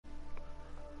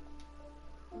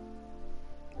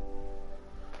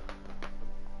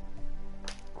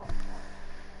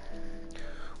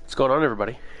going on,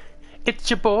 everybody? It's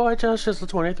your boy Josh, just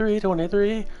 23,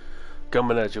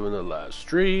 coming at you in the live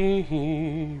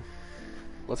stream.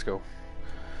 Let's go.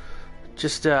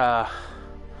 Just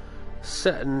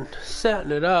setting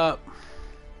it up.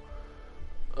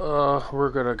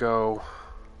 We're gonna go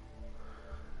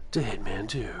to Hitman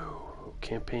 2,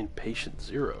 campaign patient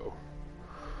 0.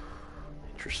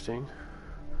 Interesting.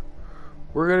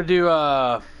 We're gonna do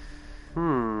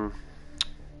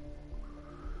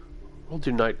we'll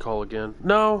do night call again.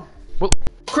 No. Well,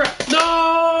 crap.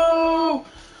 No.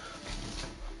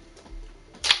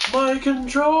 My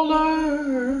controller.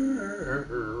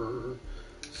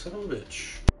 Son of a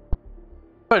bitch.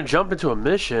 Go ahead and jump into a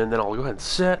mission, then I'll go ahead and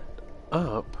set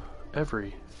up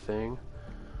everything.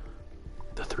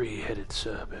 The three-headed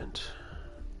serpent.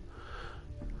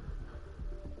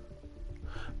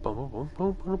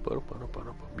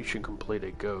 Mission complete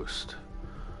a ghost.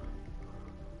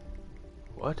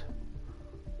 What?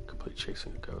 Complete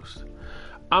chasing a ghost.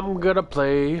 I'm gonna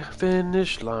play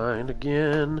finish line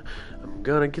again. I'm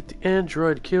gonna get the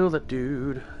android to kill that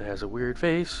dude that has a weird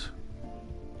face.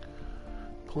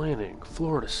 Planning,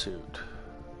 Florida suit.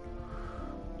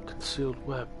 Concealed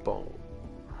weapon.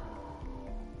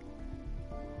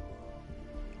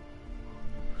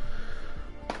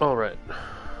 Alright.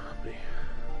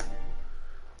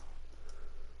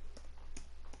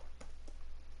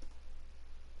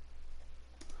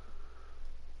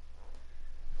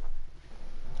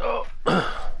 Oh.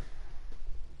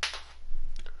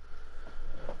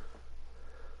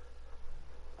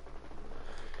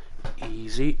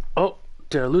 Easy. Oh,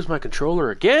 did I lose my controller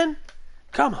again?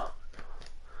 Come on.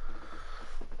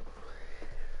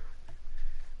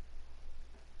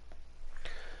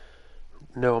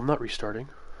 No, I'm not restarting.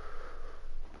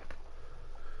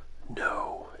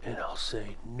 No, and I'll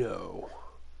say no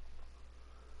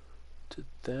to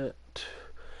that.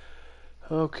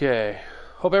 Okay.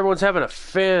 Hope everyone's having a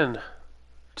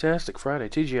fantastic Friday.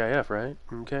 TGIF, right?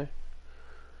 Okay.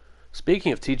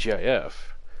 Speaking of TGIF,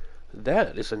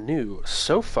 that is a new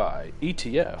SoFi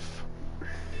ETF.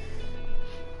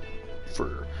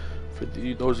 For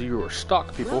those of you who are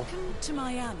stock people. To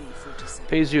Miami,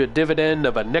 pays you a dividend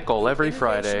of a nickel every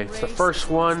Friday. It's the first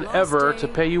one ever to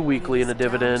pay you weekly in a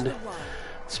dividend.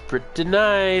 It's pretty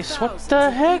nice. What the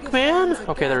heck, man?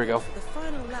 Okay, there we go.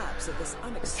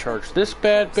 Charge this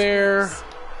bad bear.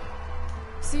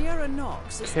 Sierra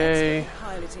Knox Okay.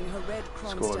 piloting her red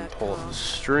Let's go ahead and pull up the car.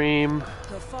 stream.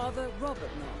 Her father, Robert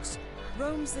Knox,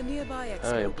 roams the nearby expo I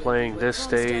am building playing where this Kronstadt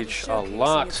stage is a showcasing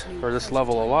lot, its new or this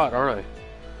level a lot, aren't I?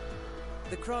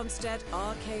 The Kronstadt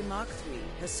RK Mark III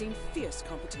has seen fierce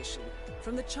competition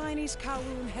from the Chinese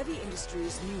Kowloon Heavy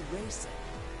Industries' new racer.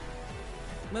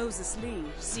 Moses Lee,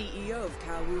 CEO of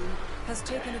Kowloon, has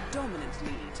taken a dominant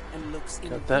lead and looks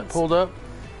Got that pulled up.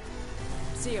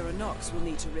 Sierra Knox will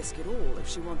need to risk it all if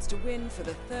she wants to win for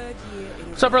the third year in a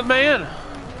What's up, brother man?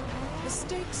 The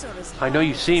stakes are as I know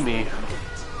you high see as me. they can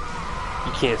get.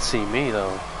 You can't see me,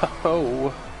 though. Oh.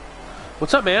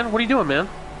 What's up, man? What are you doing, man?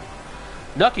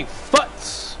 Knucking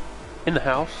futs in the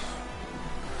house.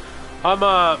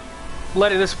 I'm,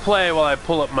 letting this play while I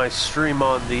pull up my stream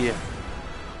on the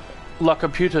La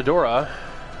Computadora,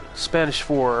 Spanish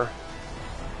for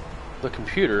the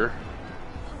computer.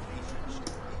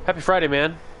 Happy Friday,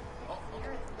 man.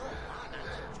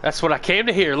 That's what I came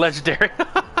to hear, legendary.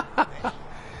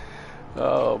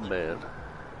 Oh, man.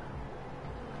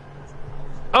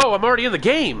 Oh, I'm already in the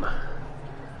game.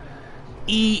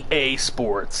 EA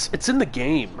Sports. It's in the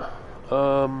game.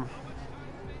 I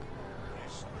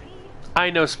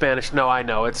know Spanish. No, I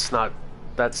know. It's not.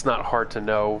 That's not hard to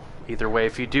know either way.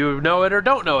 If you do know it or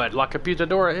don't know it, La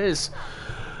Computadora is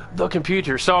the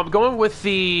computer. So I'm going with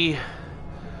the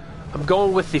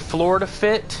Florida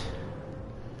fit.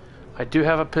 I do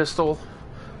have a pistol.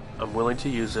 I'm willing to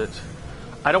use it.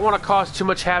 I don't want to cause too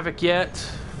much havoc yet.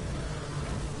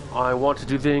 I want to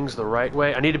do things the right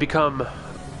way. I need to become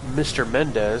Mr.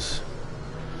 Mendez.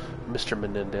 Mr.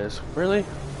 Menendez. Really?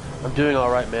 I'm doing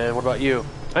alright, man. What about you?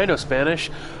 I know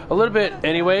Spanish. A little bit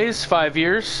anyways. 5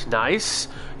 years. Nice.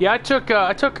 Yeah, I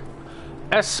took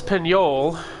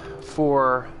Espanol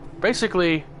for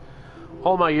basically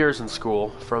all my years in school.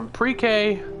 From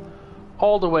pre-K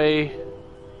all the way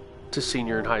to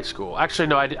senior in high school. Actually,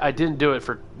 no, I didn't do it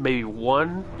for maybe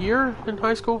 1 year in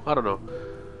high school. I don't know.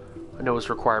 I know it's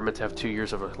a requirement to have 2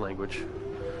 years of a language.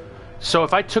 So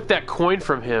if I took that coin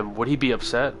from him, would he be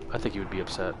upset? I think he would be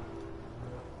upset.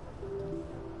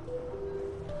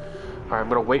 Alright, I'm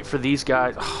gonna wait for these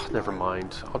guys. Oh, never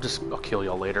mind. I'll kill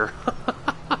y'all later.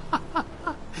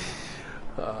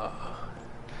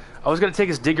 I was gonna take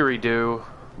his didgeridoo,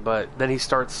 but then he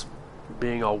starts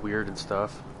being all weird and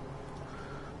stuff.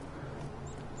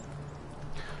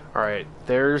 Alright,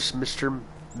 there's Mr.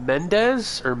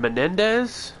 Mendez? Or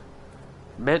Menendez?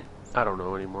 I don't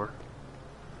know anymore.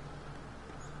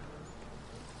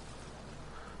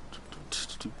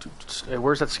 Hey,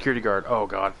 where's that security guard? Oh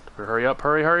god. Hurry up,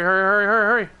 hurry, hurry, hurry, hurry, hurry,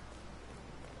 hurry.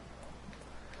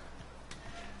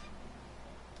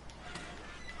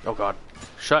 Oh god.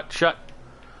 Shut, shut.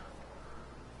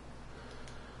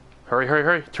 Hurry, hurry,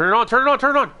 hurry. Turn it on, turn it on,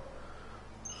 turn it on!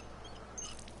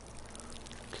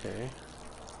 Okay.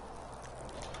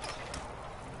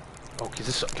 Okay,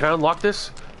 can I unlock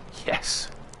this?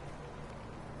 Yes.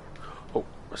 Oh,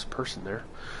 there's a person there.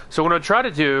 So what I'm trying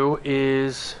to do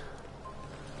is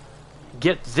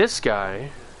get this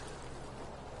guy.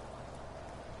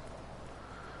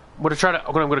 I'm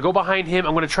gonna go behind him.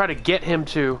 I'm gonna try to get him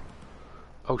to.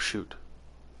 Oh shoot.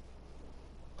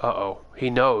 Uh-oh. He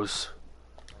knows.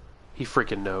 He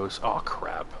freaking knows. Oh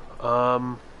crap.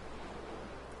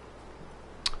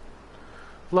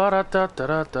 La da da da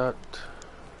da da.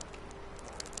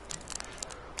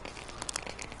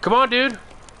 Come on, dude.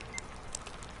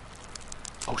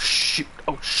 Oh shoot.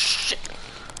 Oh shit.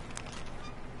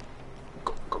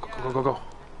 Go go go go go go.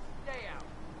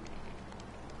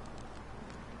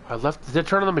 I left. Did it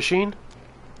turn on the machine?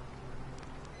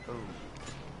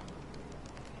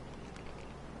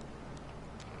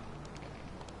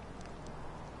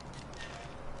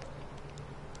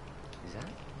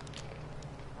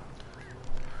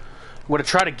 I'm gonna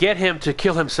try to get him to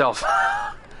kill himself.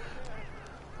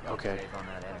 Okay.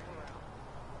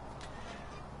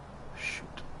 Shoot.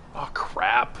 Oh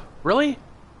crap. Really?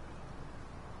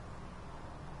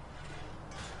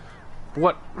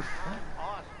 What?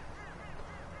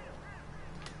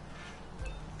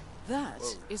 That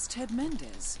is Ted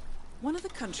Mendez, one of the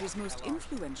country's most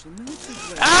influential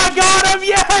military. I got him!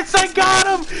 Yes! I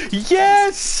got him!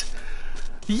 Yes!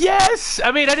 Yes!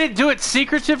 I mean, I didn't do it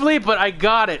secretively, but I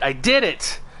got it. I did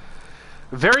it.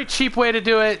 Very cheap way to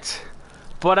do it,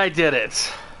 but I did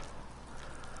it.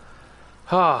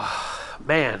 Oh,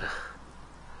 man.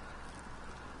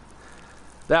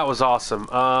 That was awesome.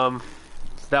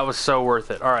 That was so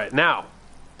worth it. Alright, now.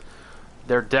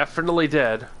 They're definitely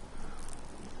dead.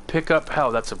 Pick up...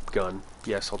 Hell, that's a gun.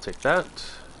 Yes, I'll take that.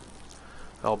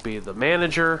 I'll be the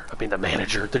manager. I mean, the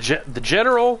manager. The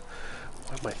general.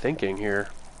 What am I thinking here?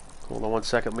 Hold on one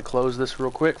second. Let me close this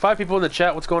real quick. 5 people in the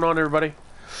chat. What's going on, everybody?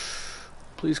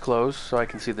 Please close so I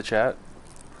can see the chat.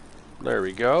 There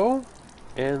we go.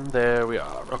 And there we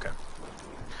are. Okay.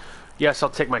 Yes, I'll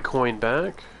take my coin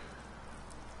back.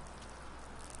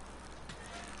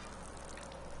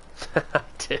 I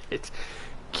did it.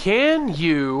 Can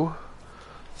you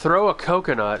throw a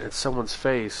coconut at someone's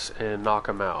face and knock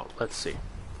them out? Let's see.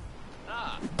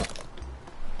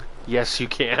 Yes, you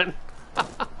can.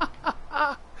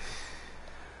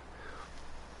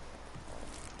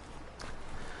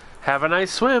 Have a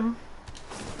nice swim.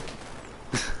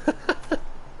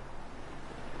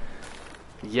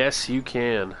 Yes, you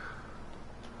can.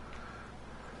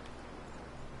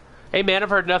 Hey man, I've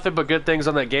heard nothing but good things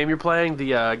on that game you're playing,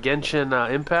 the Genshin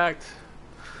Impact.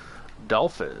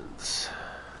 Dolphins.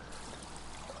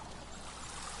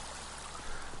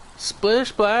 Splish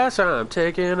splash, I'm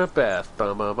taking a bath.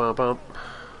 Bum bum bum bum.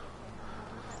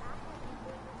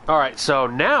 Alright, so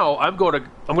now I'm gonna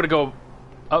go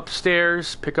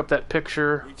upstairs, pick up that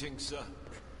picture. Greetings, sir.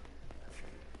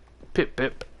 Pip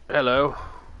pip. Hello.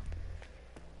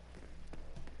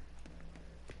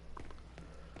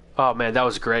 Oh man, that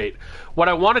was great. What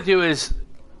I want to do is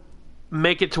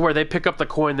make it to where they pick up the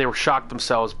coin, they were shocked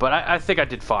themselves, but I think I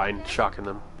did fine shocking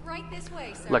them. Right this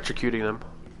way, sir. Electrocuting them.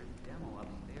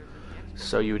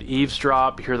 So you would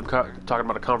eavesdrop, you hear them talking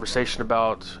about a conversation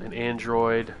about an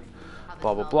android,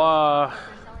 blah blah blah.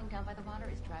 Selling down by the water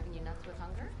is driving you nuts with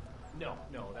hunger? No,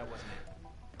 that wasn't it.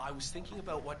 I was thinking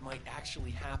about what might actually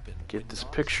happen. Get this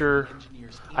picture.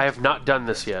 I have not done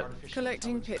this yet.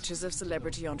 Collecting pictures of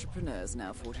celebrity entrepreneurs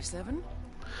now 47?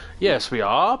 Yes, we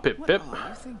are. Pip What pip. are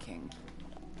you thinking?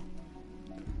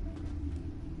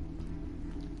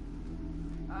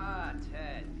 Ah,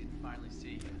 Ted, good to finally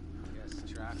see you. Guess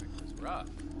traffic was rough.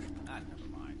 Ah, never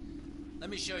mind. Let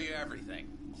me show you everything.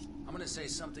 I'm gonna say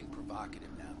something provocative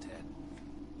now, Ted.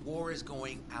 War is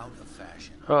going out of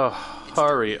fashion. Oh, It's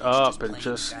hurry it's up and plain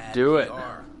just bad do it.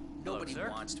 PR. Nobody sir.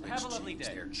 wants to Have a lovely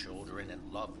exchange day. their children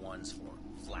and loved ones for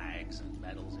flags and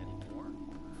medals anymore.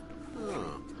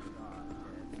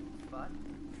 But,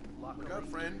 Look out,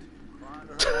 friend.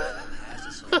 Has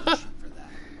a solution for that.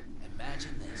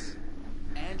 Imagine this.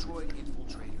 Android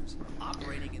infiltrators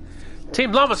operating in the field.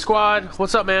 Team Llama Squad,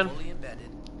 what's up, man? Fully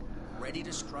embedded, ready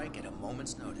to strike at a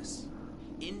moment's notice.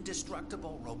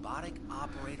 Indestructible robotic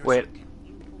operators Wait. who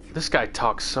can This guy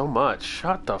talks so much.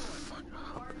 Shut the fuck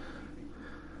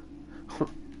up.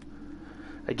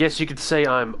 I guess you could say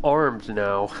I'm armed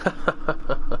now.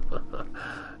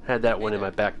 Had that one in my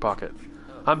back pocket.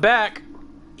 I'm back!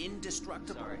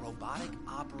 Indestructible robotic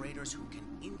operators who can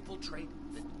infiltrate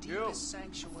the deepest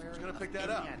sanctuary Who's gonna pick of that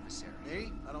any up? adversary.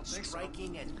 Me? I don't think so.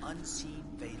 Striking an unseen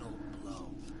fatal blow.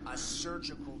 A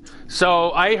surgical tool.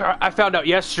 So I found out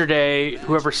yesterday,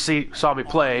 whoever saw me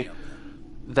play,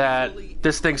 that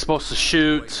this thing's supposed to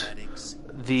shoot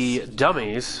the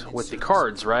dummies with the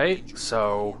cards, right?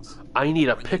 So I need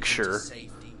a picture.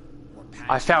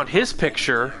 I found his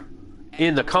picture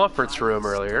in the conference room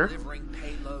earlier,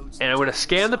 and I'm going to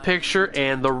scan the picture,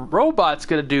 and the robot's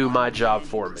going to do my job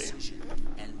for me.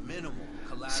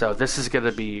 So this is going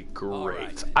to be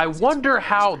great. I wonder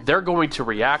how they're going to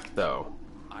react, though.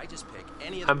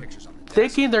 I'm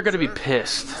thinking they're going to be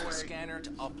pissed.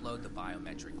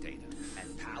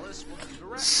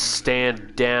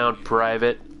 Stand down,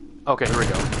 Private. Okay, here we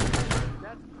go.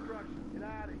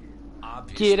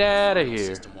 Get out of here. The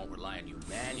system won't rely on you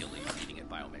manually feeding it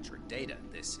biometric data.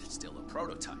 This is still a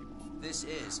prototype. This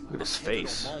is Look at his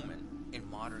face. moment in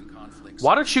modern conflicts.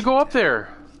 Why don't you go up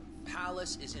there?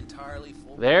 Palace is entirely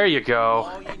full. There you go.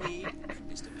 All you need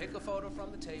is to pick a photo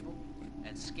from the table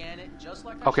and scan it just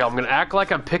like Okay, I'm going to act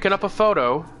like I'm picking up a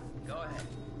photo. Go ahead.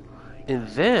 And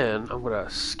then I'm going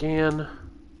to scan...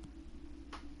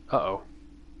 Uh-oh.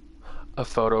 A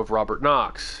photo of Robert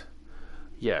Knox.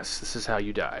 Yes, this is how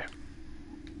you die.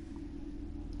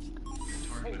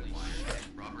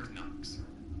 Robert Knox.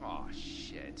 Oh,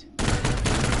 shit.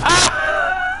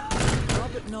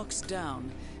 Robert Knox down.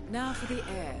 Now for the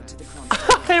heir to the Crom.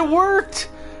 It worked!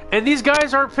 And these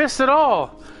guys aren't pissed at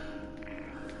all.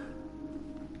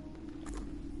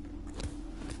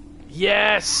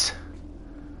 Yes!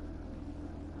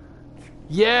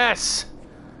 Yes!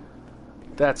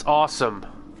 That's awesome.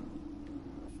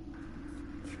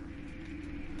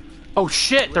 Oh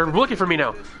shit, they're looking for me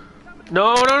now.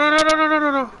 No, no, no, no, no, no, no,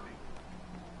 no, no.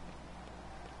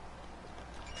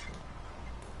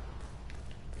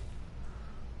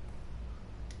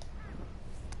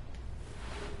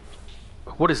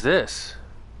 What is this?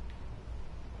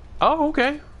 Oh,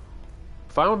 okay.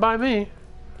 Fine by me.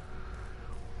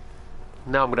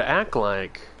 Now I'm gonna act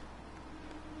like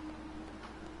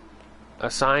a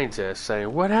scientist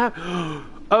saying, "What happened?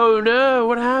 Oh no,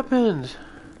 what happened?"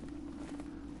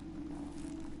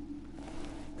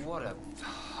 What a...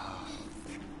 I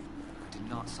did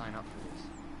not sign up for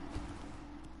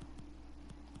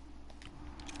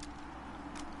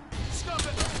this. Stop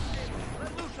it!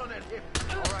 Let loose on that hip.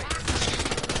 All right.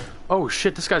 Oh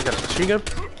shit, this guy's got a machine gun.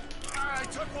 I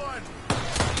took one.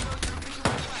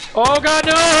 Oh god,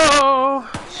 no!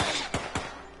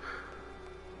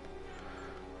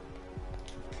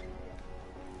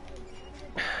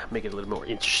 Make it a little more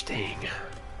interesting.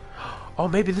 Oh,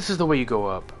 maybe this is the way you go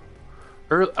up.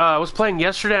 I was playing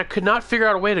yesterday, I could not figure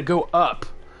out a way to go up.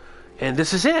 And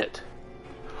this is it.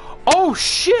 Oh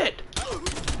shit!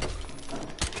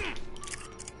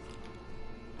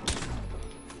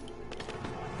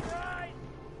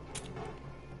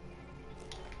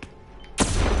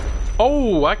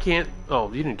 Oh, I can't.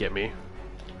 Oh, you didn't get me.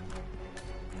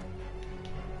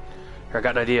 Here, I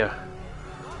got an idea.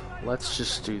 Let's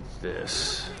just do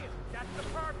this.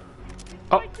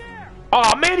 Oh,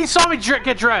 oh man, he saw me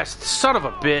get dressed. Son of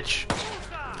a bitch.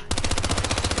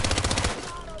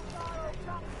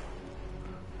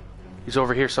 He's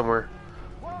over here somewhere.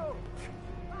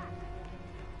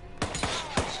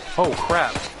 Oh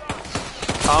crap.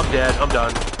 I'm dead. I'm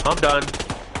done. I'm done.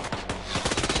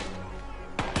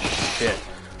 Shit.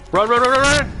 Run, run, run, run,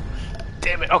 run!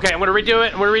 Damn it. Okay, I'm gonna redo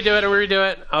it. I'm gonna redo it. I'm gonna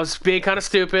redo it. I was being kind of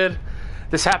stupid.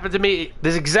 This happened to me.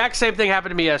 This exact same thing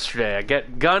happened to me yesterday. I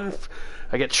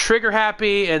get trigger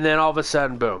happy, and then all of a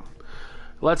sudden, boom.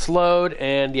 Let's load,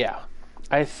 and yeah.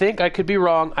 I think I could be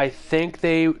wrong. I think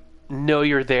they know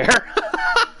you're there.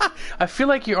 I feel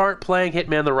like you aren't playing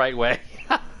Hitman the right way.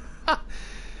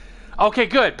 Okay,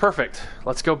 good. Perfect.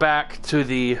 Let's go back to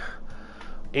the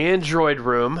Android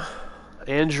room.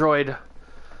 Android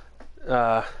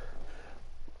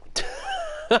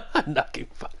knocking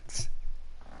buttons.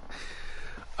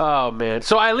 Oh man.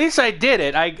 So at least I did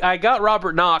it. I got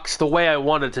Robert Knox the way I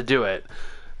wanted to do it.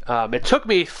 It took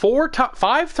me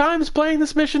 5 times playing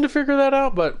this mission to figure that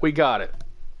out, but we got it.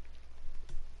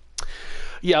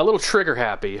 Yeah, a little trigger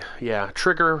happy. Yeah,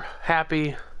 trigger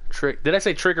happy. Did I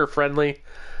say trigger friendly?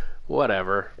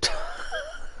 Whatever.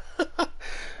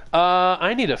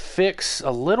 I need to fix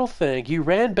a little thing. You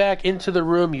ran back into the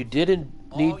room you didn't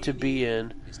need to be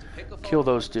in. Kill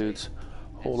those dudes.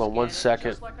 Hold on one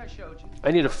second. Just like I showed you.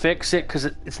 I need to fix it because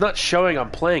it's not showing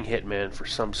I'm playing Hitman for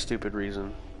some stupid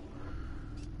reason.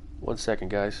 1 second,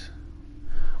 guys.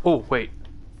 Oh, wait.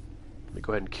 Let me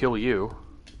go ahead and kill you.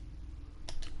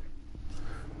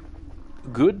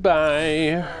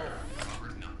 Goodbye.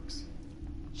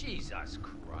 Jesus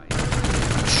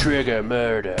Christ. Trigger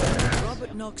murder.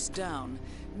 Robert Knox down.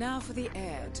 Now for the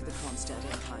heir to the Kronstadt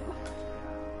Empire.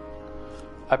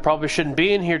 I probably shouldn't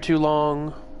be in here too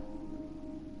long.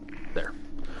 There.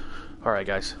 Alright,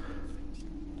 guys.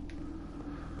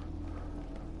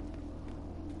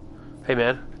 Hey,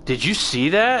 man. Did you see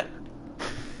that?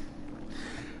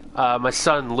 My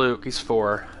son, Luke, he's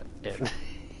 4. And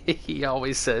he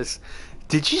always says,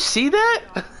 "Did you see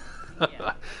that?"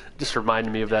 Just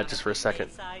reminded me of that just for a second.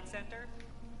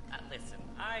 Listen,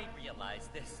 I realize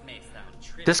this may sound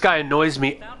trivial. This guy annoys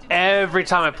me every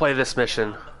time I play this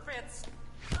mission. Fritz,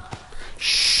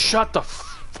 Shut the f...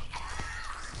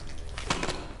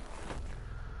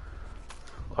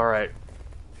 Alright.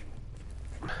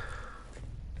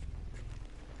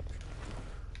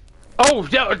 Oh,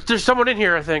 yeah, there's someone in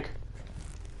here, I think.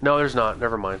 No, there's not.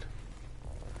 Never mind.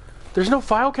 There's no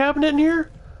file cabinet in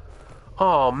here?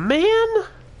 Oh man!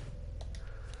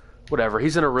 Whatever,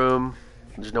 he's in a room.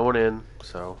 There's no one in,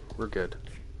 so we're good.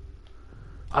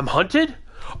 I'm hunted?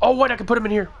 Oh, wait, I can put him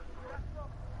in here.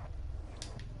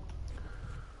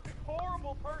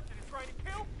 Horrible person is trying to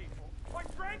kill people. Like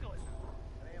strangling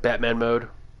them. Batman mode.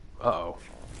 Uh-oh.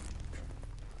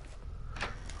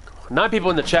 9 people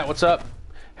in the chat, what's up?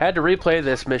 Had to replay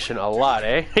this mission a lot,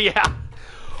 eh? Yeah.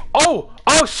 Oh,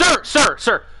 sir.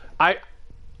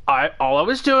 All I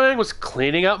was doing was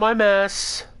cleaning up my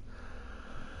mess.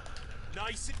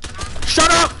 Nice. Shut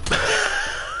up!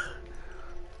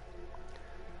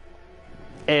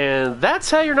 And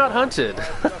that's how you're not hunted.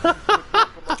 Current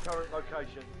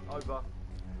location. Over.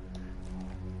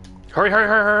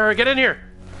 Hurry, get in here.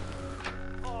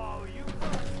 Oh, you.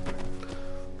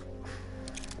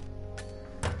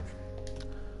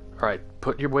 Alright,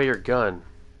 put away your gun.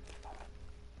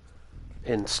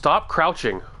 And stop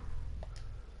crouching.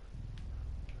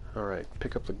 Alright,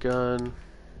 pick up the gun.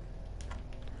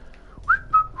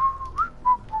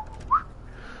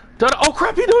 Oh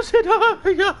crap, he knows it!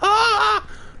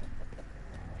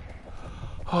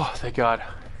 Oh, thank God.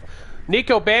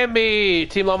 Nico Bambi,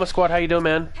 Team Llama Squad, how you doing,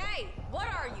 man? Hey, what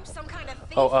are you? Some kind of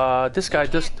thief? Oh, this guy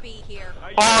just... Can't be here.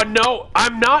 Oh no,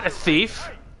 I'm not a thief!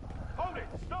 Hold it.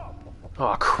 Stop.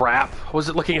 Oh crap, was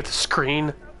it looking at the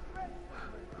screen?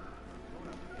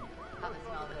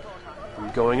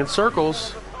 I'm going in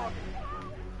circles.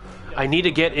 I need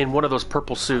to get in one of those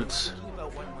purple suits.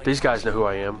 These guys know who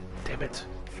I am. Damn it.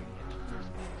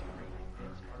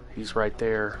 He's right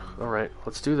there. Alright,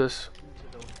 let's do this.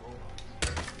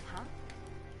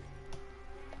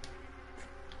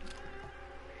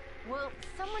 Will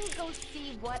someone go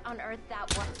see what on earth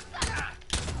that was?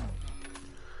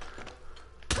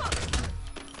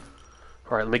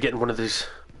 Alright, let me get in one of these.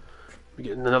 Let me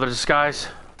get in another disguise.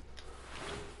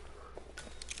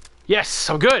 Yes,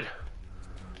 I'm good.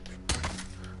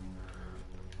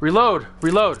 Reload.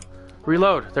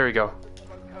 There you go.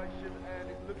 Location and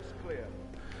it looks clear.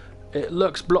 It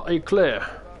looks bloody clear.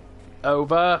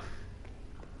 Over.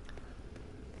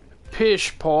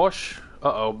 Pish posh.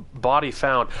 Uh-oh. Body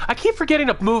found. I keep forgetting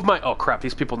to move my... Oh, crap.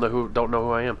 These people don't know who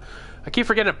I am. I keep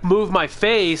forgetting to move my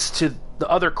face to the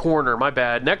other corner. My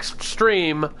bad. Next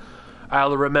stream,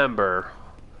 I'll remember.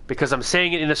 Because I'm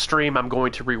saying it in a stream I'm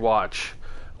going to rewatch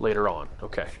later on.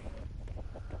 Okay.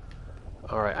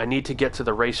 Alright, I need to get to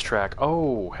the racetrack.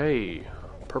 Oh, hey.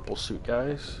 Purple suit,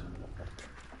 guys.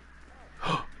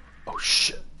 Oh,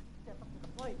 shit.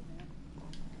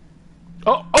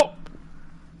 Oh!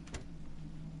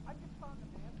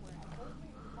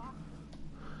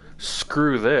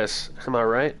 Screw this. Am I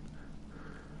right?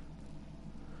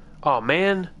 Oh,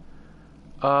 man.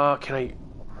 Can I...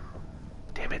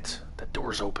 Damn it. That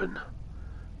door's open.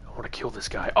 I want to kill this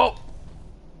guy. Oh!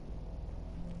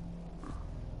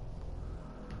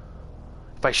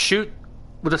 If I shoot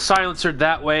with a silencer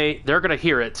that way, they're gonna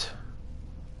hear it.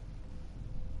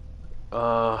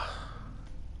 Let's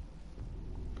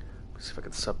see if I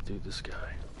can subdue this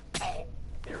guy.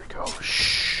 There we go.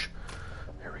 Shh.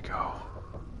 There we go.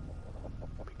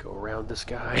 Let me go around this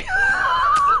guy.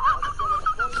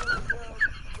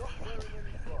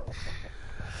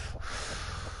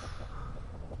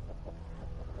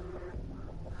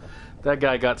 That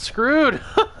guy got screwed.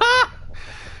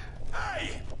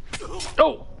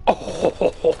 Oh!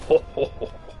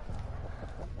 Oh!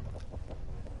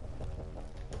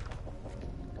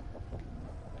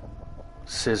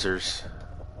 Scissors.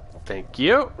 Thank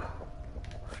you.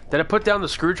 Did I put down the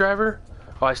screwdriver?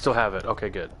 Oh, I still have it. Okay,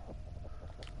 good.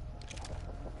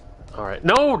 Alright.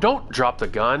 No, don't drop the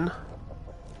gun.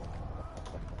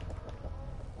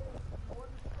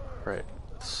 Right.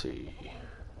 Let's see.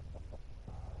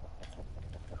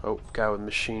 Oh, guy with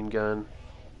machine gun.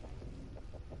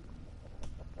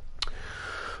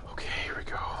 Okay, here we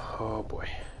go. Oh, boy.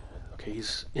 Okay,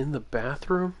 he's in the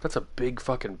bathroom? That's a big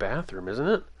fucking bathroom, isn't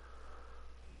it?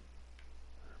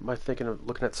 Am I thinking of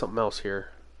looking at something else here?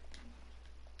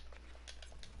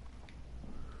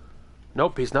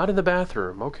 Nope, he's not in the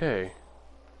bathroom. Okay.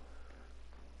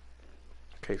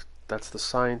 Okay, that's the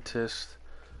scientist.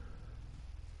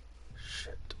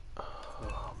 Shit.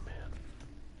 Oh, man.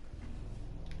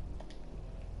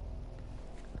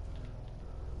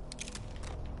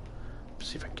 Let's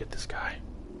see if I can get this guy.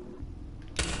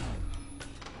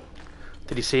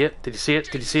 Did he see it? Did he see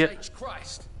it? Did he see it?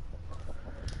 Christ.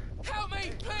 Help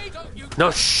me, please. Don't you...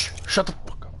 No, shh! Shut the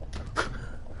fuck up.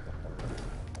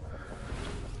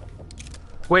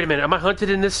 Wait a minute, am I hunted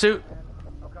in this suit?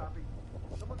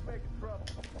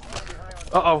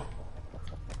 Uh-oh.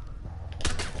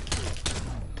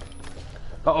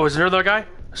 Uh-oh, is there another guy?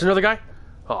 Is there another guy?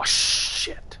 Oh,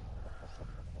 shit.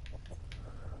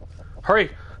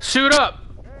 Hurry! Suit up!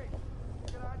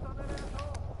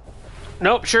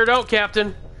 Nope, sure don't,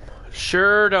 Captain.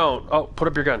 Sure don't. Oh, put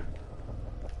up your gun.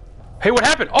 Hey, what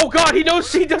happened? Oh, God, he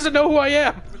knows. He doesn't know who I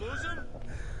am.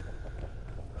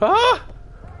 Huh?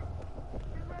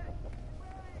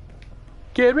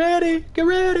 Get ready. Get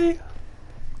ready.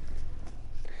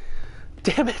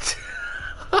 Damn it.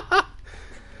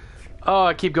 Oh,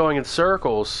 I keep going in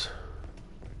circles.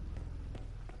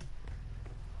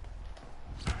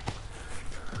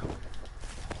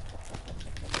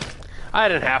 I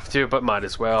didn't have to, but might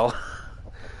as well.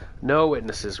 No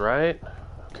witnesses, right?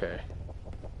 Okay.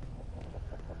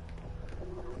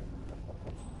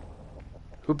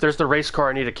 Oop, there's the race car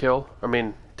I need to kill. I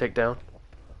mean, take down.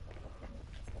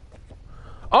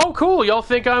 Oh, cool. Y'all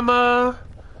think I'm,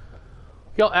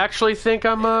 y'all actually think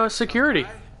I'm, security.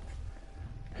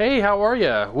 Hey, how are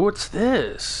ya? What's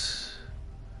this?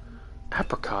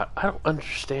 Apricot. I don't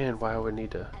understand why I would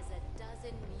need to...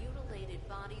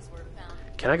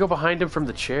 Can I go behind him from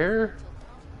the chair?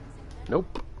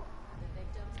 Nope.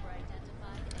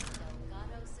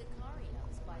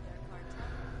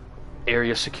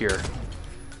 Area secure.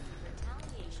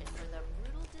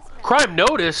 Crime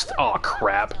noticed? Oh,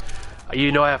 crap.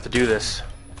 You know I have to do this.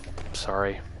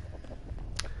 Sorry.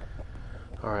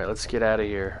 Alright, let's get out of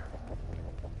here.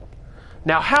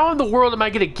 Now, how in the world am I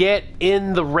going to get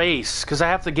in the race? Because I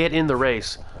have to get in the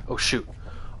race. Oh, shoot.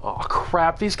 Oh,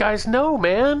 crap. These guys know,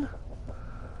 man.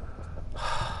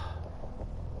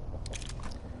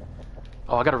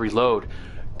 Oh, I gotta reload.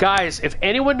 Guys, if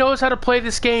anyone knows how to play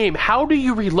this game, how do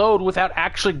you reload without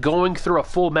actually going through a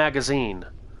full magazine?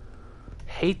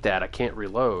 Hate that, I can't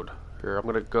reload. Here, I'm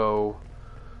gonna go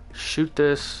shoot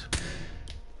this.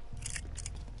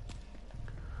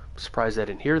 I'm surprised I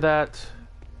didn't hear that.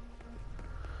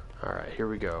 Alright, here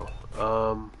we go.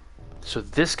 So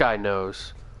this guy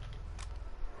knows.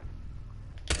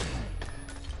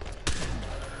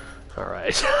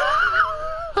 Alright.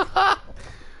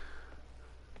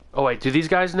 Oh wait, do these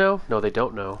guys know? No, they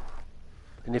don't know.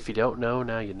 And if you don't know,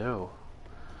 now you know.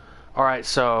 Alright,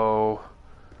 so...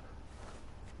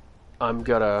 I'm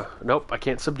gonna... Nope, I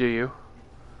can't subdue you.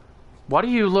 Why do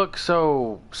you look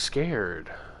so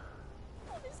scared?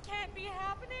 Oh, this can't be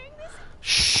happening.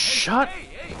 Shut...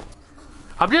 Hey.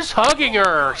 I'm just hugging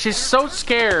her! She's so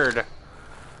scared!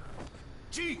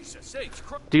 Jesus,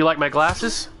 do you like my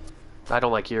glasses? I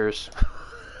don't like yours.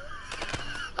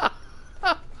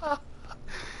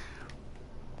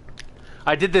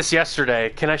 I did this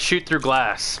yesterday. Can I shoot through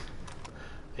glass?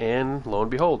 And lo and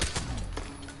behold.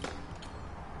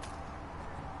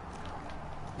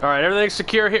 Alright, everything's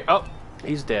secure here. Oh,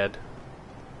 he's dead.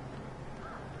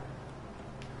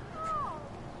 Oh,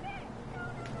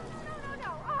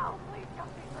 please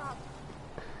don't be rough.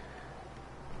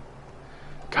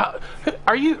 God,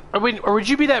 or would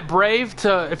you be that brave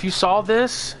to, if you saw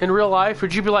this in real life,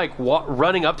 would you be like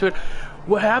running up to it?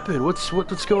 What happened? What's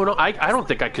going on? I don't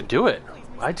think I could do it.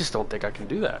 I just don't think I can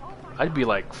do that. I'd be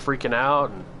like freaking out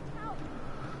and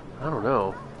I don't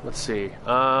know. Let's see.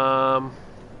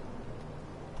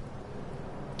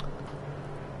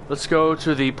 Let's go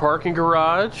to the parking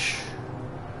garage.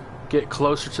 Get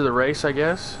closer to the race, I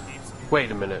guess.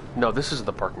 Wait a minute. No, this isn't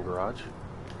the parking garage.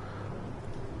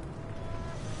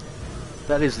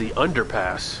 That is the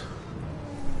underpass.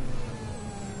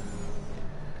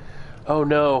 Oh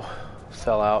no.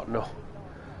 Fell out. No.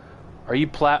 Are you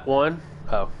plat 1?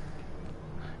 Oh.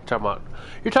 talking about?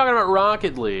 You're talking about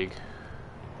Rocket League.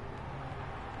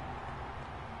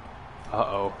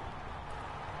 Uh-oh.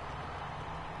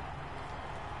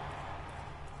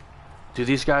 Do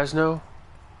these guys know?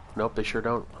 Nope, they sure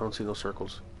don't. I don't see those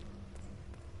circles.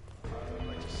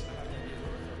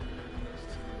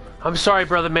 I'm sorry,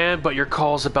 brother man, but your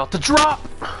call's about to drop!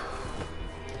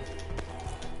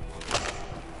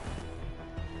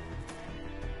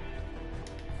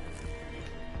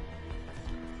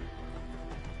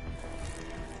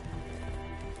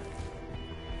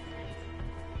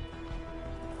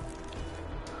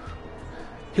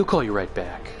 He'll call you right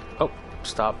back. Oh,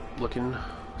 stop looking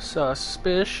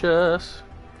suspicious.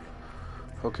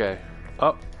 Okay.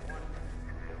 Oh.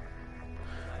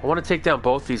 I want to take down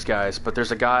both these guys, but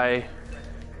there's a guy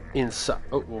inside.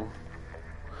 Oh,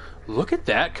 look at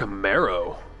that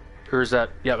Camaro. Or is that?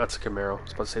 Yeah, that's a Camaro. I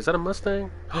was about to say, is that a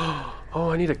Mustang? Oh,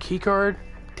 I need a key card.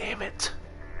 Damn it.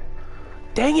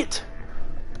 Dang it.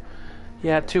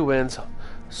 Yeah, 2 wins.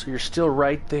 So you're still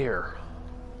right there.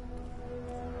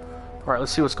 Alright,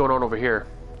 let's see what's going on over here.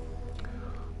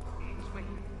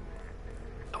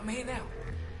 I'm here now,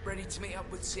 ready to meet up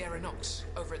with Sierra Knox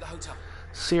over at the hotel.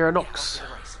 Sierra Knox. Yeah,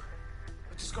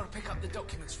 I just got to pick up the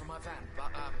documents from my van,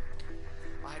 but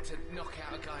I had to knock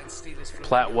out a guy and steal his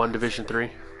Plat 1, Division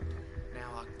 3.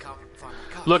 Now I can't find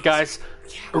my car. Look, guys.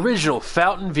 Original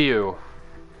Fountain View.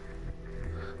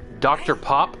 Dr.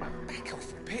 Pop. Back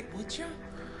off a bit, would you?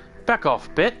 Back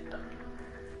off, bit.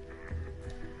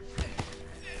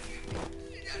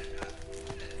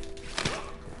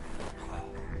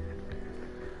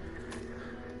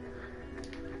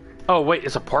 Oh, wait,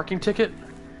 it's a parking ticket?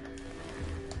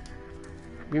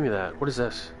 Give me that. What is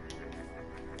this?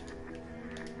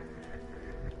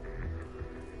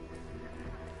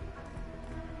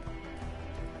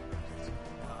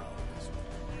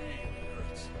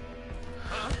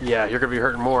 Yeah, you're gonna be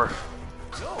hurting more.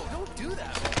 No, don't do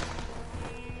that.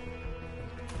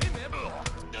 Hey,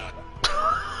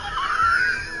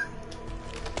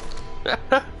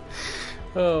 man.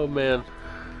 Oh, man.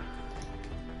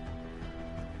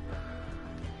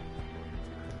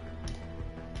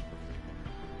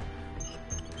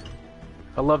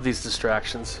 I love these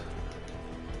distractions.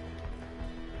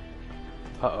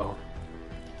 Uh-oh.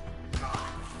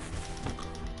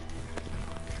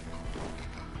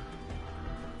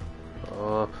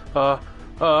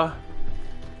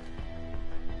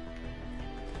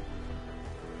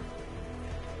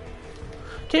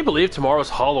 Can't believe tomorrow's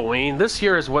Halloween. This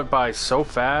year has went by so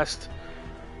fast,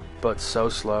 but so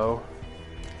slow.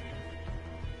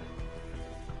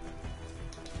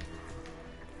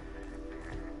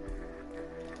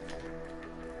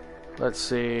 Let's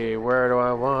see, where do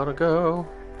I want to go?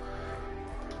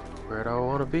 Where do I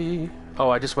want to be? Oh,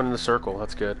 I just went in the circle.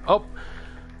 That's good. Oh,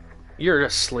 you're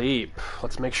asleep.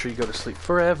 Let's make sure you go to sleep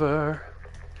forever.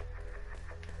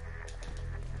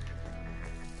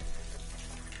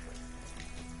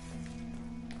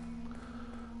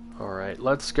 Alright,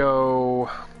 let's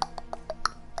go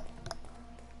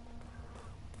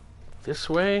this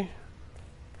way.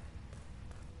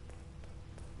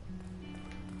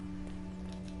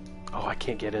 Oh, I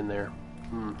can't get in there.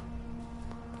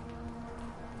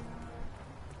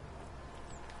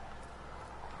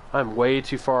 I'm way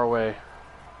too far away.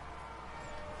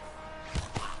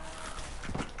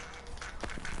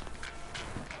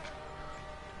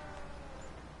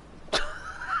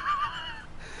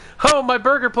 Oh, my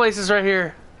burger place is right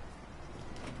here.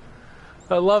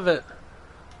 I love it.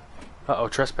 Uh-oh,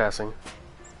 trespassing.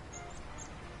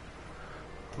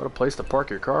 What a place to park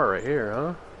your car right here,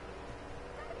 huh?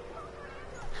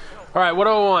 Alright, what do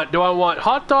I want? Do I want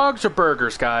hot dogs or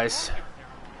burgers, guys?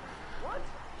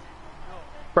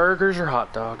 Burgers or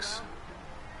hot dogs?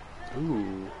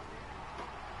 Ooh.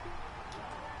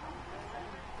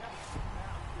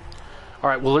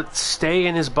 Alright, will it stay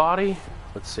in his body?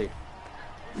 Let's see.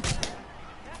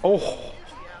 Oh!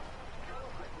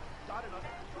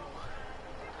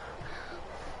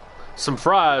 Some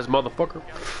fries, motherfucker.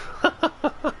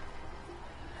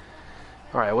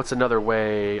 Alright, what's another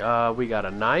way? We got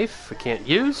a knife I can't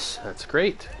use. That's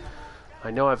great.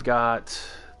 I know I've got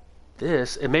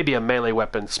this. It may be a melee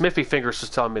weapon. Smithy Fingers was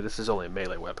telling me this is only a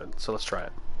melee weapon, so let's try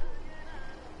it.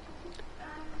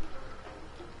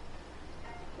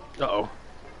 Uh-oh.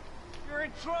 You're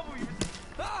in trouble.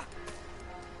 Ah!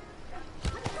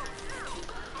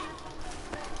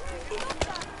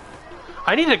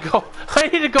 I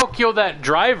need to go kill that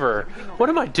driver. What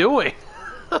am I doing?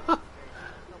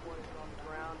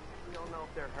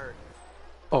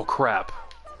 Oh crap.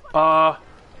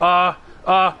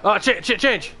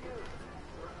 Change.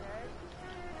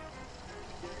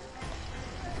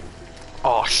 Oh,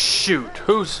 Oh shoot!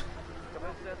 Who's? Come in,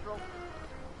 Central.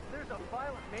 There's a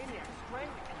violent maniac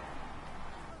strangling people.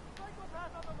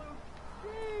 Psychopath on the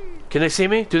loose. Jeez. Can they see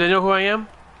me? Do they know who I am?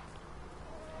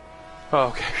 Oh,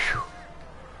 okay. Phew.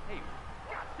 Hey,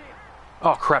 goddamn.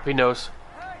 Oh crap! He knows.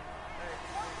 Hey, hey,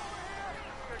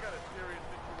 I got a serious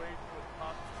situation with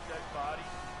Pops' dead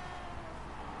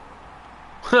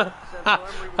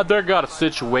body. They got a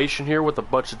situation here with a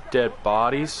bunch of dead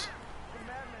bodies.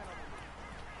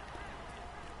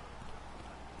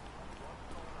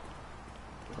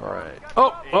 All right.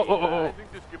 Oh, Hey, oh, oh, oh, I oh.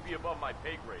 think this could be above my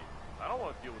pay grade. I don't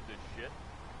want to deal with this shit.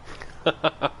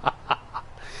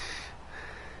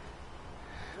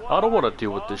 I don't want to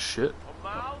deal with this shit. A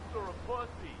mouse or a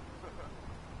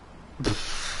pussy?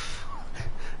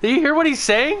 Do you hear what he's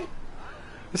saying?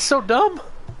 It's so dumb.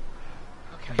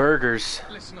 Okay. Burgers.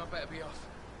 Listen, I better be off.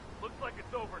 Looks like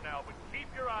it's over now, but keep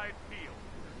your eyes peeled.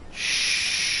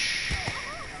 Shh.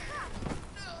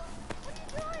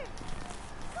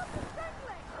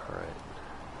 All right.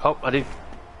 Oh, I didn't.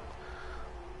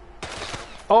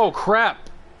 Oh crap!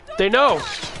 They know.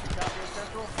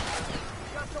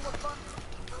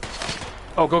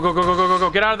 Oh, go, go, go, go, go, go, go!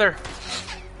 Get out of there!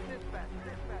 Dispatch,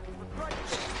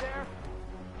 dispatch.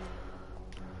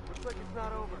 Looks like it's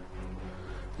not over.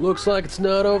 Looks like it's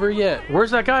not over yet.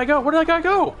 Where's that guy go? Where did that guy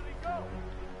go?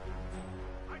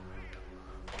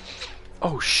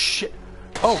 Oh shit!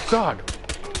 Oh god!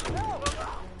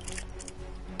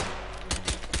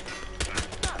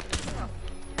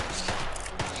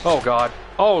 Oh god!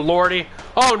 Oh lordy!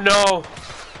 Oh no!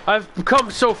 I've come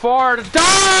so far to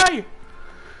die!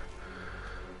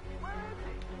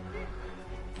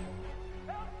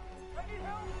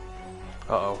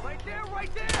 Uh-oh. Right there, right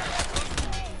there!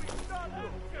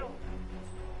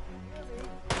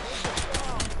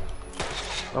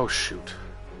 Oh shoot.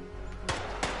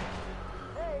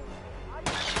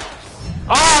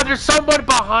 Oh, there's somebody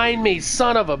behind me,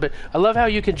 son of a bitch. I love how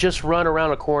you can just run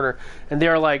around a corner and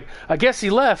they're like, I guess he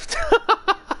left.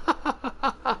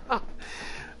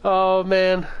 Oh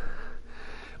man.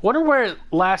 Wonder where it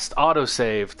last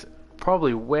autosaved.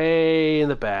 Probably way in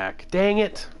the back. Dang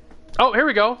it. Oh, here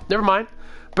we go. Never mind.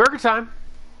 Burger time.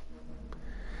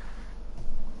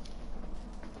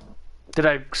 Did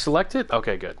I select it?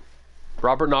 Okay, good.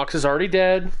 Robert Knox is already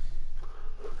dead.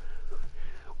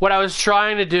 What I was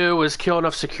trying to do was kill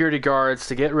enough security guards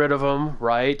to get rid of them,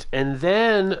 right? And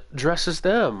then dress as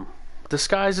them.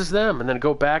 Disguise as them. And then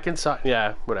go back inside.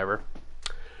 Yeah, whatever.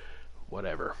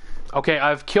 Whatever. Okay,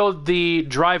 I've killed the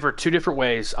driver 2 different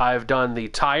ways. I've done the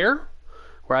tire,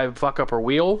 where I fuck up her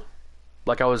wheel,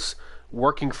 like I was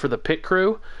working for the pit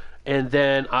crew. And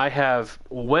then I have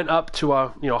went up to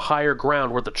a higher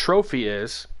ground where the trophy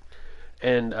is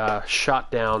and shot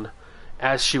down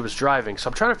as she was driving. So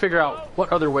I'm trying to figure out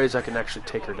what other ways I can actually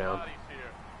take her down.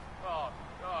 Oh,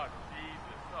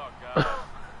 Jesus. Oh, God.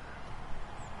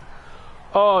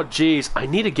 Oh, jeez. I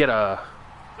need to get a...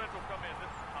 Central, come in. This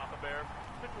is Papa Bear.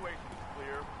 Situation is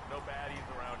clear. No baddies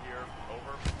around here.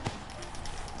 Over.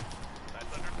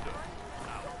 That's understood.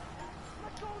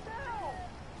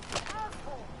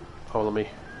 Oh, let me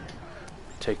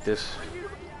take this.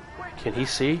 Can he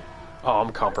see? Oh,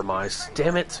 I'm compromised.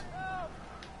 Damn it.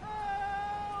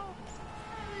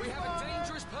 We have a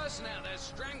dangerous person out there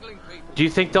strangling people. Do you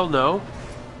think they'll know?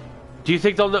 Do you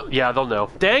think they'll know? Yeah, they'll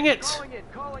know. Dang it! Calling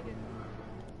it, calling it.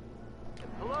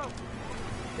 Hello?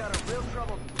 You got a real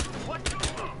trouble. What?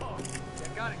 Yeah,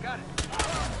 got it, got it.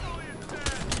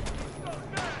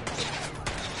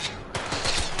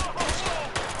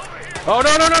 Oh,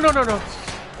 no, no, no, no, no, no.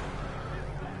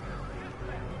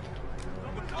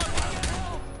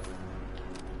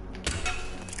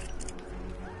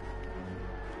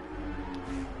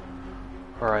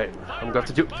 Alright, I'm going to have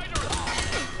to do...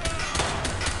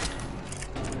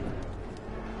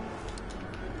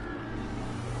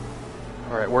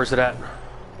 Alright, where's it at?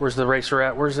 Where's the racer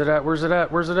at? Where's it at? Where's it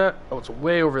at? Where's it at? Oh, it's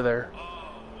way over there. Oh,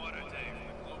 what a day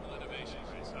for the global innovation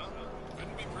race, huh?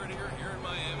 Couldn't be prettier here in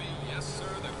Miami. Yes, sir,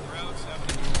 the crowd's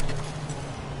having...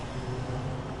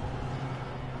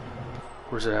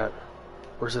 Where's it at?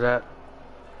 Where's it at?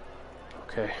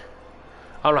 Okay.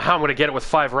 I don't know how I'm going to get it with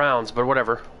 5 rounds, but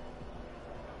whatever.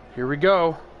 Here we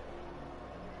go.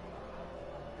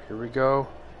 Here we go.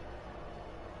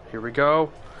 Here we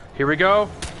go. Here we go.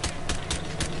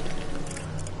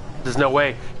 There's no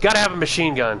way. Gotta have a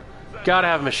machine gun. Gotta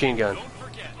have a machine gun. Don't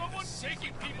forget, someone's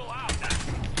taking people out.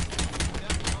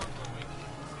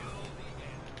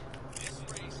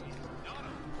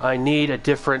 I need a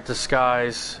different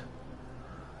disguise.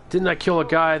 Didn't I kill a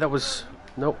guy that was...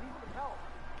 Nope.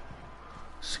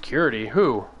 Security?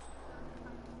 Who?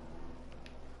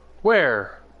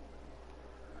 Where?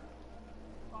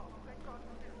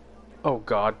 Oh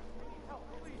God.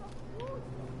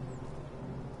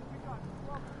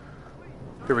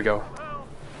 Here we go.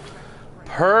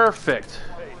 Perfect.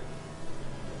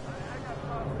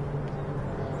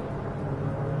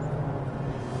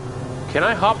 Can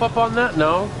I hop up on that?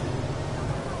 No.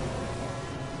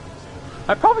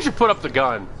 I probably should put up the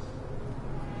gun.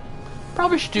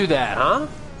 Probably should do that, huh?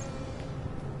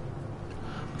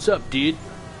 What's up, dude?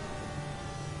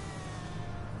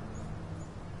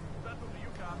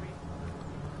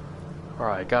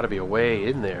 Alright, gotta be a way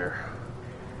in there.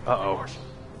 Uh-oh.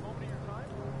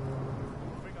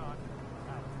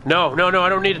 No, no, no, I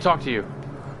don't need to talk to you.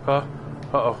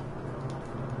 Uh-oh.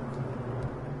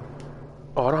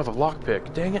 Oh, I don't have a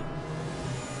lockpick. Dang it.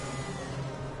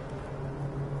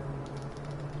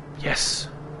 Yes.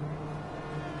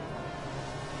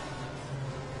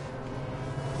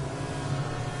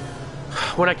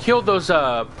 When I killed those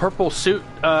purple suit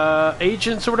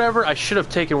agents or whatever, I should have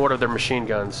taken one of their machine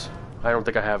guns. I don't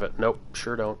think I have it. Nope,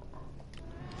 sure don't.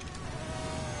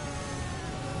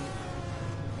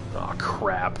 Aw,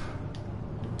 crap.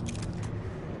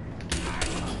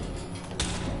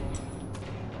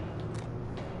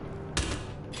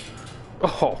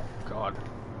 Oh, God.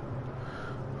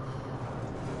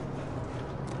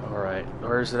 Alright,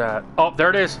 where's it at? Oh, there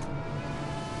it is!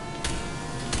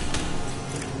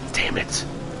 Damn it!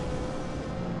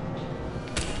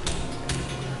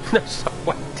 There's no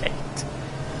way, dang it.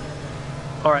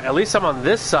 Alright, at least I'm on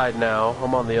this side now.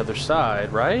 I'm on the other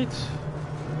side, right?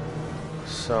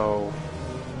 So...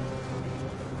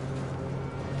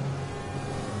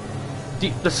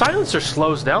 The silencer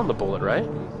slows down the bullet, right?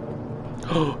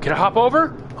 Can I hop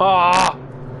over? Ah!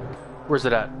 Where's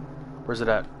it at? Where's it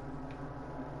at?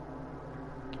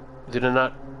 Do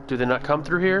they not come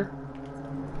through here?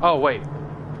 Oh, wait.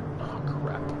 Oh,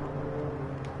 crap.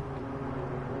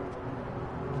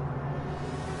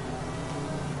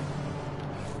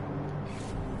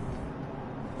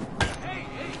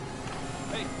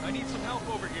 Hey, I need some help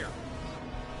over here.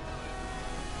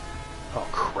 Oh,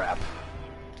 crap.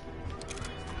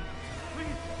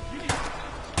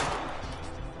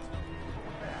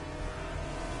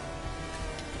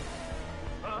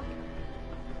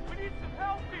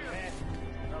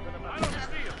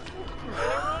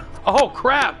 Oh,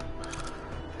 crap!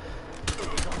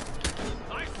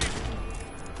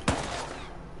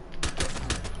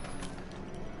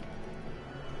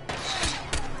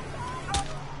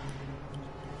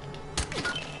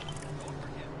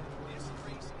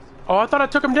 Oh, I thought I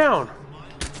took him down.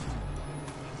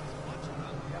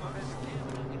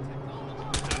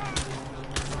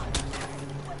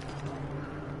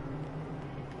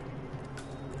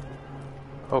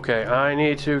 Okay, I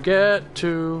need to get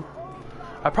to...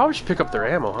 I probably should pick up their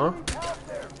ammo, huh?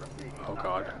 Oh,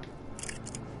 God.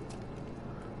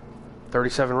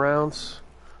 37 rounds.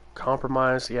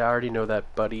 Compromise. Yeah, I already know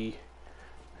that, buddy.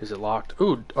 Is it locked?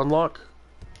 Ooh, unlock.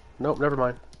 Nope, never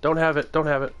mind. Don't have it. Don't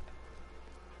have it.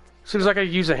 Seems like I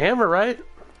use a hammer, right?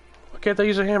 Why can't I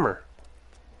use a hammer?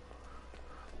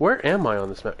 Where am I on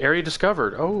this map? Area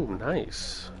discovered. Oh,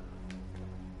 nice.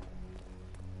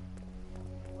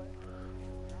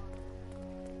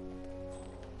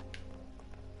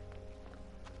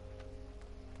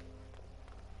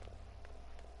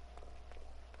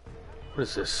 What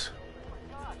is this?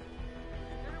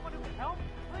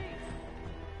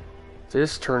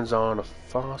 This turns on a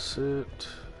faucet.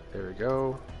 There we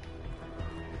go.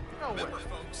 Remember,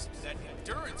 folks, that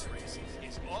endurance racing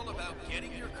is all about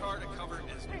getting your car to cover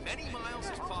as many miles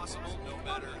as possible, no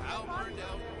matter how burned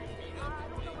out or beat up it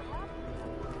may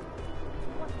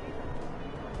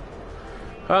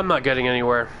be. I'm not getting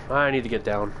anywhere. I need to get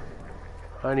down.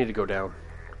 I need to go down.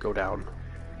 Go down.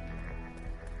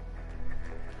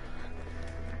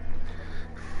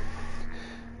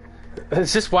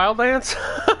 Is this Wildlands?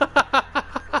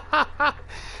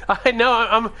 I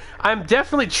know, I'm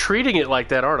definitely treating it like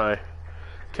that, aren't I?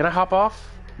 Can I hop off?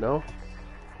 No?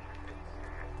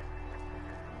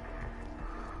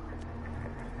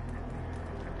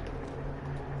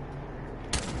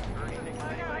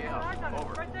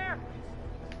 Right there!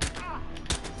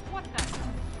 What the?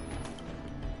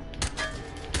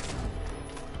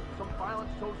 Some violent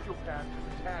sociopath has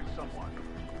attacked someone.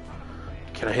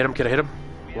 Can I hit him? Can I hit him?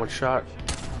 One shot.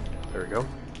 There we go.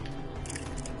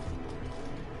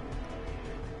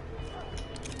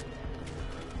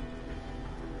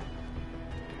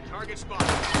 Target spot.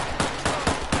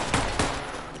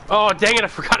 Oh, dang it, I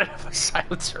forgot I have a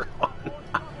silencer on.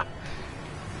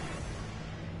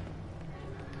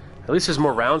 At least there's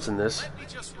more rounds in this. Let me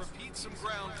just repeat some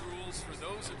ground rules for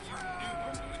those of you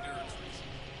new to endurance racing.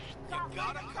 You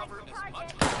gotta cover as much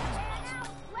ground as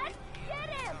possible. Let's get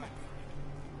him!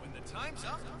 Time's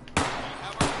up. We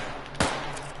have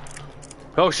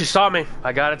our Oh, she saw me.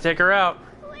 I gotta take her out.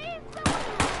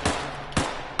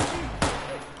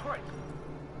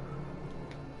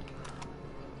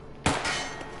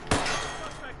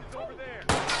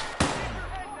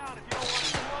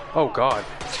 Oh, God.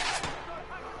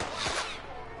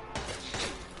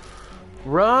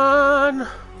 Run!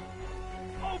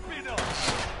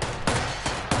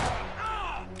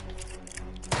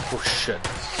 Oh, shit.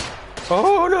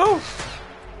 Oh, no!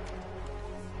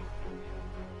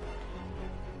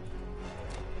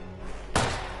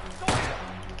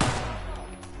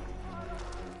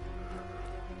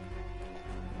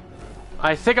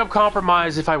 I think I'm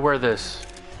compromised if I wear this.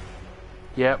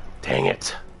 Yep. Dang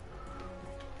it.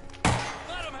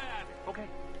 Okay.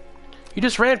 You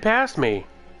just ran past me.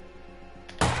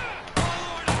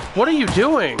 What are you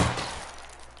doing?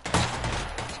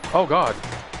 Oh, God.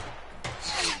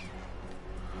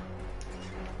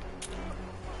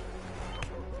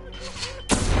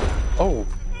 Oh,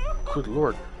 good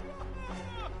Lord.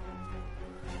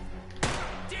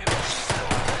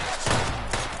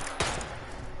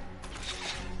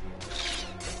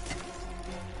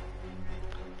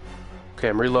 Okay,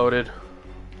 I'm reloaded.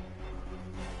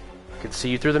 I can see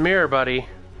you through the mirror, buddy.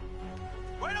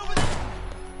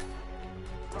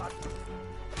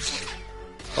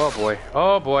 Oh boy.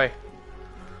 Oh boy.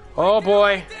 Oh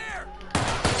boy.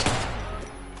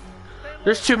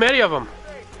 There's too many of them.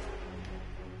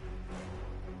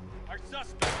 Our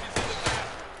suspect is in the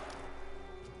bathroom.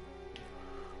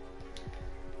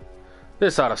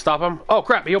 This ought to stop him. Oh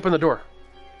crap, he opened the door.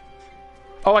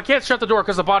 Oh, I can't shut the door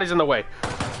because the body's in the way.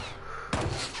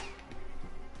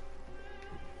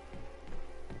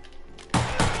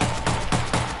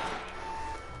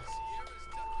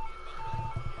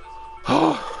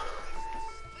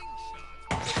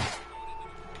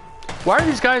 Why are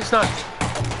these guys not...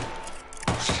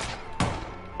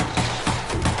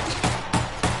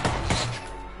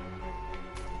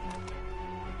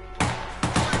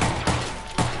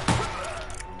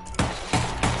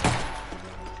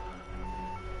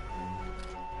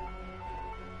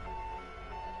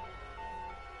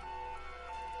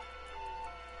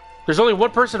 There's only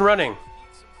one person running.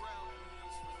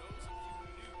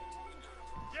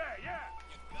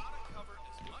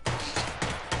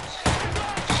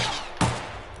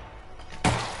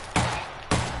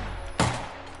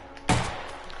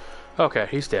 Okay,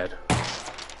 he's dead.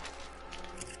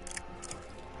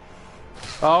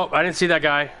 Oh, I didn't see that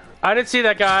guy. I didn't see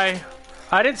that guy.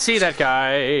 I didn't see that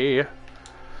guy.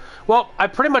 Well, I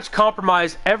pretty much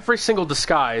compromised every single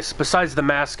disguise besides the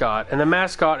mascot, and the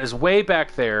mascot is way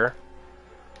back there.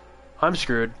 I'm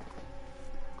screwed.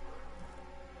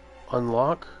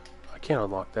 Unlock? I can't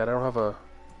unlock that. I don't have a...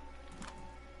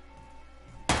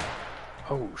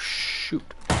 Oh, shoot.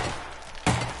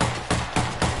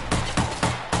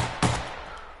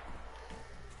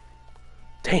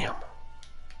 Damn.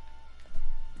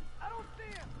 I don't see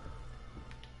him.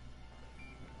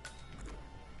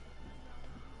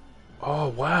 Oh,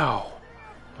 wow.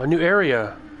 A new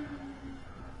area.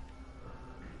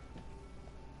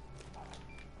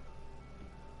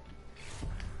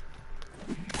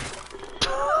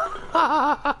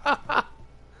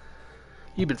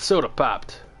 You've been soda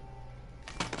popped.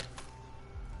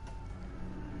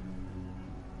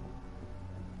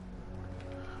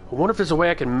 I wonder if there's a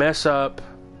way I can mess up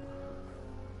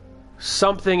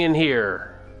something in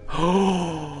here.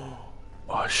 Oh,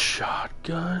 a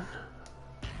shotgun.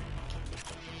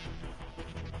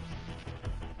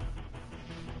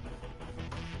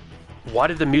 Why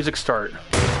did the music start?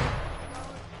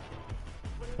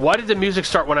 Why did the music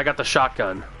start when I got the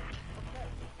shotgun?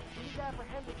 He's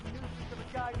apprehended the nuisance of a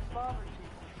guy who's bothering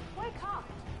you. Wake up!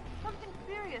 Something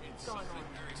serious is going on.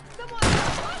 Someone!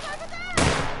 Over there!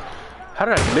 How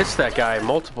did I miss that guy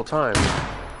multiple times?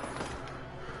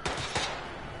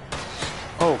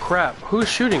 Oh crap, who's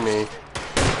shooting me?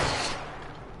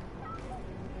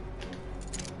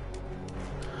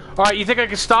 Alright, you think I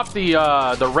can stop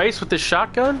the race with this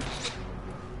shotgun?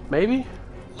 Maybe?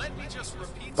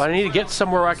 But I need to get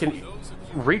somewhere where I can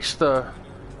reach the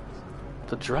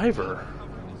driver.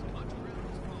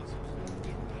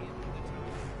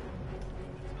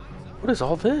 What is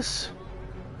all this?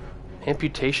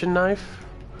 Amputation knife?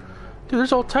 Dude,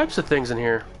 there's all types of things in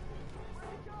here.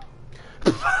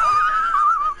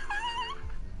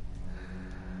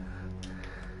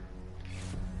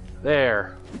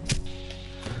 There.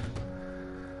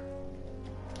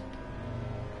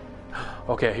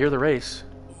 Okay, I hear the race.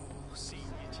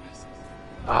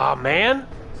 Ah, man.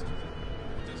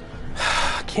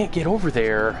 I can't get over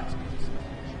there.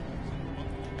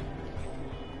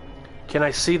 Can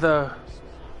I see the...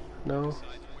 No?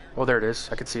 Oh, there it is.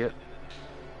 I can see it.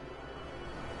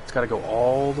 It's got to go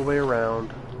all the way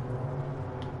around.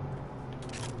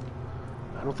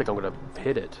 I don't think I'm going to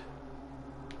hit it.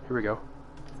 Here we go.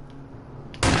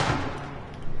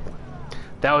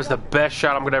 That was the best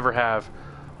shot I'm going to ever have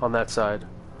on that side.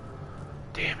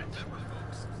 Damn it.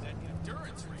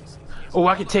 Oh,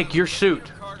 I can take your suit.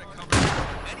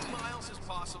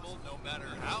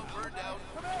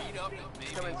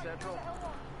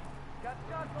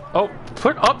 Oh,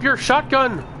 put up your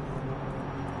shotgun.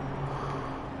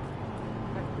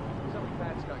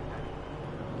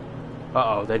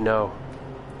 Uh-oh, they know.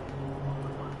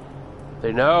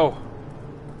 They know.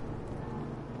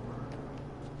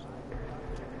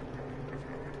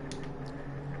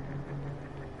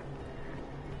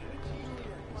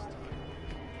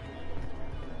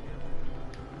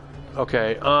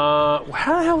 Okay, how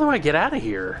the hell do I get out of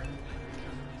here?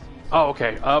 Oh,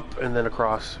 okay, up and then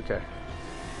across, okay.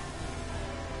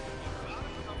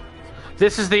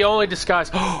 This is the only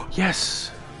disguise. Oh, yes!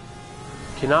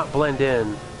 Cannot blend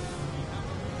in.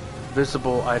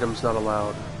 Visible items not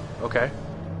allowed. Okay.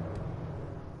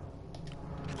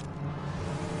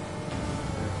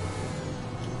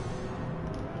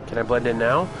 Can I blend in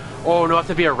now? Oh, no, I have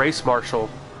to be a race marshal.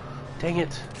 Dang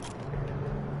it.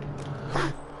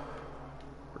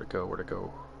 Where'd it go? Where'd it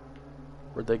go?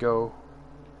 Where'd they go?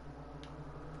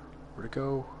 Where'd it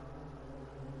go?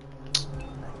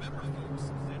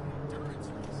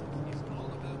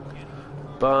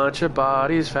 Bunch of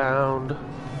bodies found.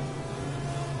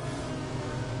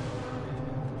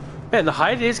 Man, the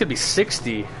high today is gonna be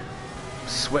 60. I'm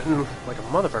sweating like a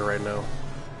motherfucker right now.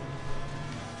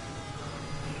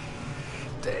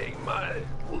 Dang, my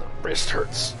wrist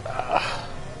hurts.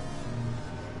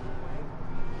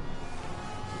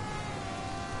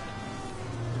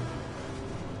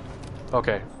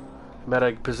 Okay, I'm at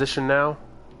a position now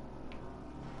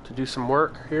to do some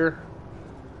work here.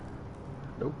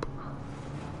 Nope.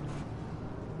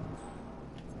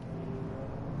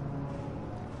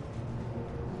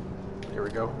 Here we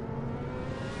go.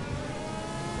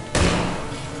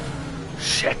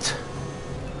 Shit.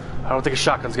 I don't think a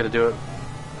shotgun's gonna do it.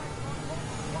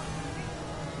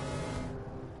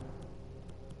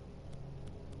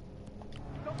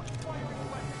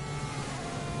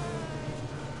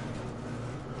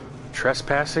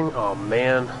 Trespassing? Oh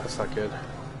man, that's not good.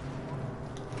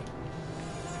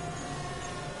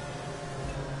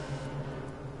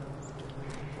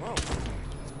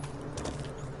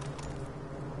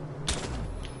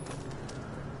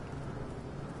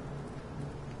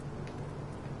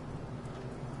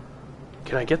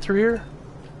 Can I get through here?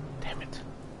 Damn it.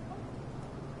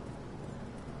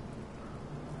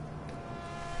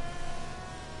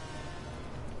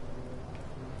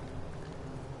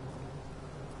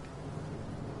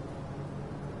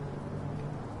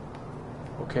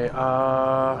 Okay,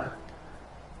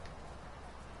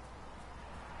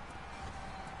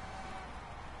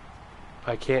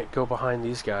 I can't go behind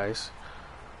these guys.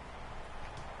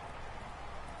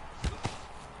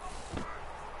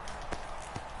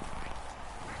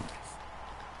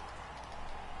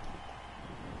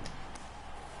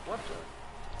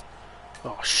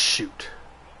 Oh, shoot.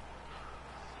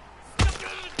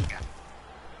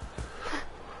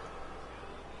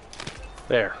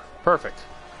 There. Perfect.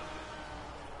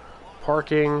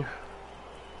 Parking.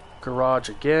 Garage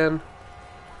again.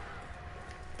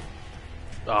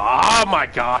 Oh my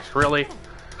gosh, really?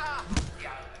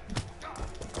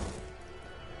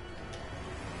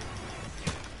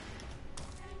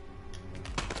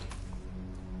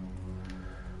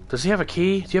 Does he have a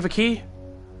key? Do you have a key?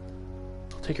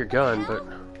 I'll take your gun, but...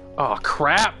 Oh,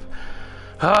 crap!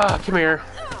 Ah, come here.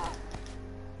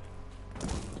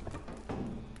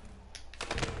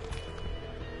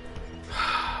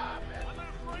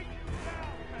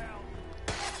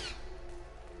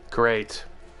 Great.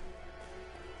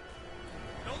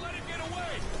 Don't let him get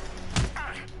away.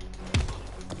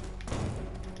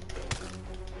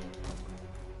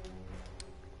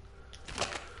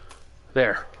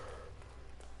 There.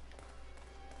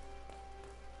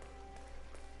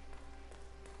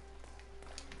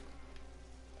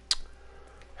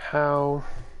 How?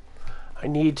 I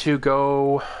need to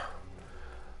go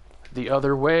the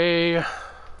other way. Right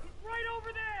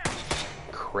over there.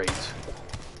 Great.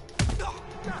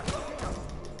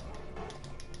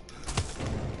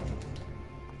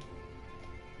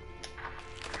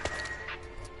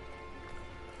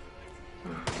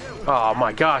 Oh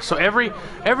my gosh, so every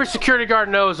security guard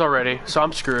knows already, so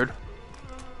I'm screwed.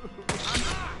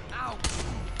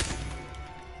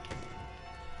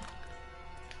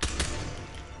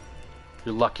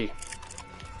 You're lucky.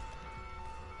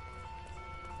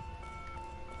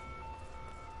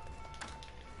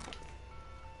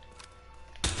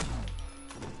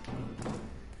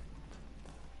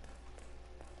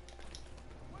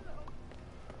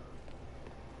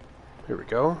 Here we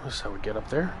go. This is how we get up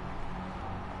there.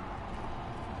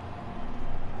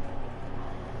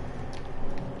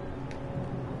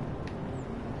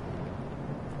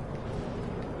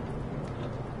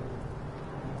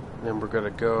 Then we're gonna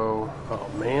go. Oh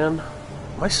man,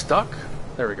 am I stuck?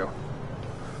 There we go.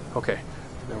 Okay.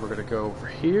 Then we're gonna go over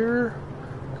here.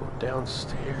 Go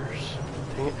downstairs.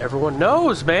 Dang it! Everyone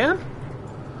knows, man.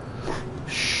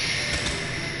 Shh.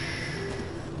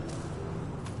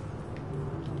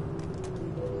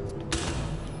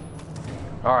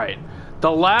 All right. The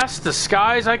last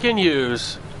disguise I can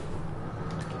use.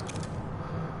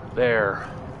 There.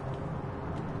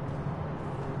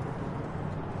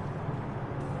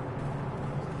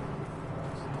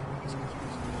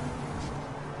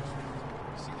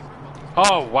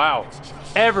 Oh, wow.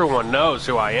 Everyone knows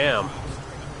who I am.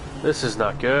 This is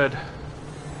not good.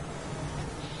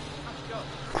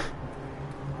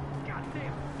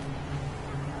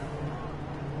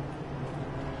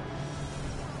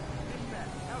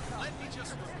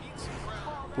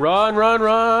 Run, run,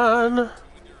 run!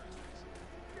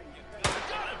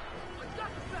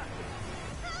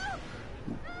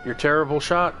 Your terrible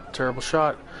shot. Terrible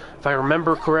shot. If I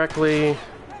remember correctly,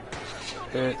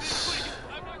 it's...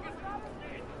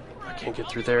 Can't get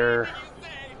through there.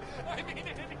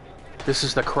 This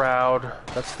is the crowd.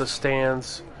 That's the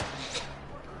stands.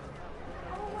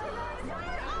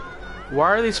 Why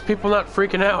are these people not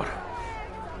freaking out?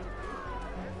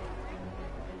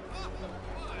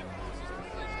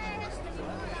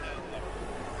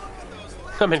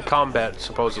 I'm in combat,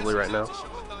 supposedly, right now.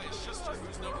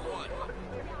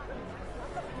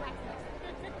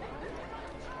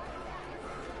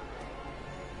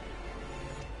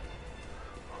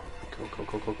 Go, go,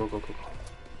 go, go, go, go, go.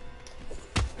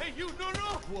 Hey, you, no,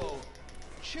 no! Whoa,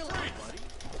 chill out, buddy.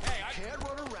 Hey, I can't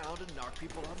run around and knock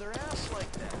people on their ass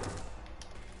like that.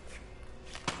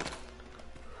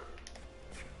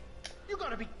 You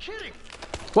gotta be kidding!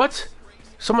 What?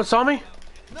 Someone saw me?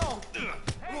 No!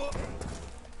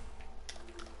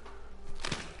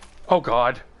 Oh,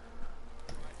 God.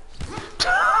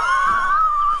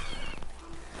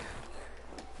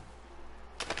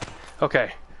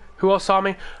 Okay. Who else saw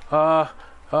me?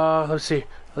 Let's see.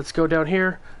 Let's go down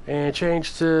here and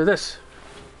change to this.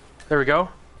 There we go.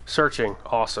 Searching.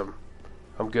 Awesome.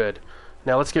 I'm good.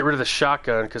 Now let's get rid of the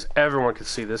shotgun because everyone can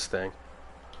see this thing.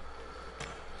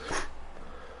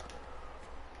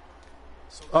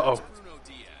 Uh-oh.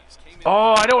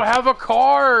 Oh, I don't have a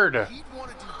card!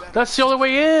 That's the only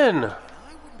way in!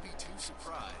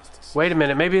 Wait a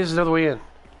minute, maybe there's another way in.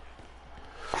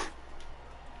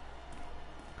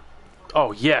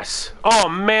 Oh, yes. Oh,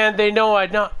 man, they know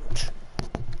I'd not...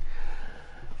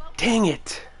 Dang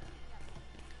it.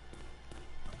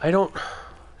 I don't...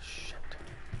 Shit.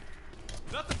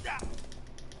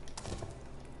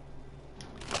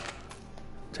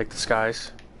 Take the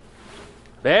skies.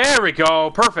 There we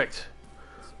go. Perfect.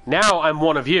 Now I'm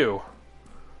one of you.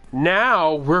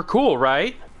 Now we're cool,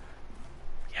 right?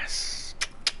 Yes.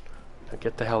 Now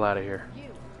get the hell out of here.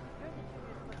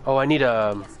 Oh, I need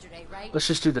a... Let's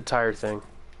just do the tire thing.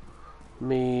 Let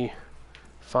me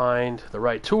find the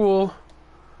right tool.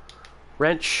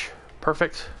 Wrench.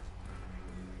 Perfect.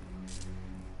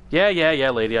 Yeah,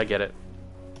 lady, I get it.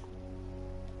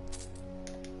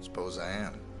 Suppose I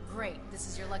am. Great, this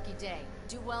is your lucky day.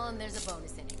 Do well and there's a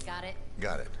bonus in it. Got it?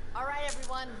 Got it. All right,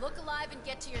 everyone, look alive and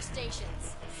get to your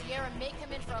stations. Sierra may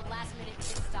come in for a last-minute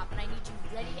pit stop, and I need you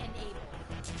ready and able.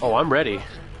 Oh, I'm ready.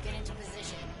 Get into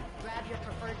position. Grab your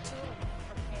preferred tool and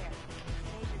prepare.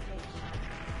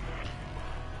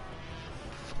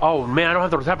 Oh, man, I don't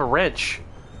have the type of wrench.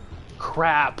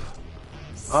 Crap.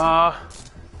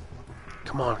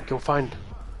 Come on, go find...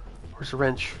 Where's the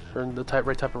wrench? Or the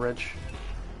right type of wrench?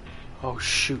 Oh,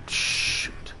 shoot.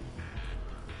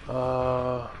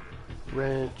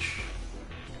 Wrench.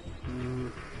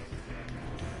 Come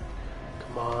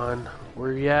on.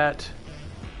 Where you at?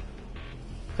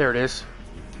 There it is.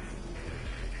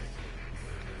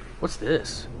 What's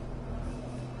this?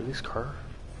 Are these car?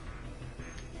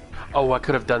 Oh, I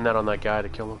could have done that on that guy to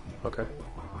kill him. Okay.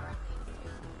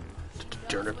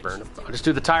 Burn it, burn it. I'll just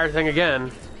do the tire thing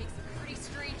again.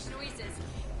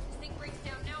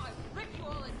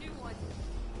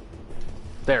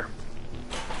 There.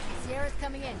 Sierra's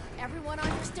coming in. Everyone on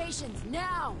your stations,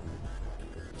 now!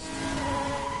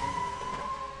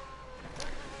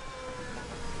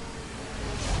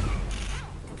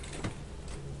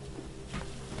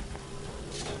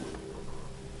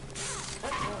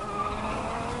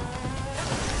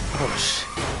 Oh, shit.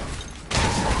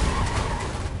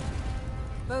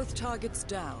 Both targets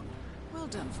down. Well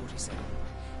done, 47.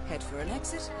 Head for an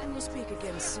exit, and we'll speak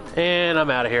again soon. And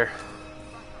I'm out of here.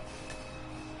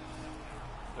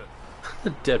 The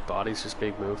dead body's just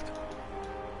being moved.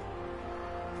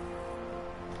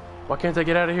 Why can't they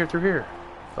get out of here through here?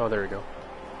 Oh, there we go.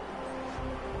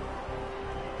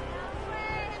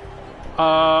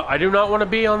 I do not want to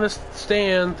be on this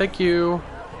stand. Thank you.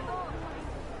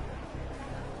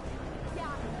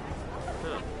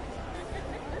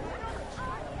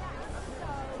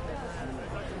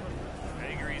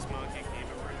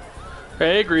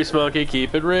 Hey, Grease Monkey,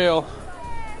 keep it real.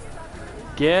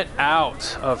 Get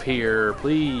out of here,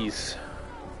 please.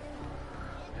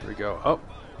 Here we go. Oh.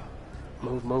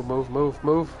 Move, move, move, move,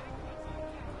 move.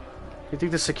 You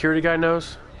think the security guy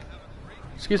knows?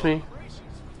 Excuse me.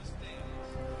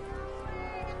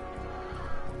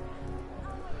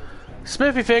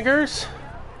 Smithy Fingers.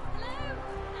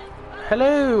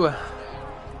 Hello.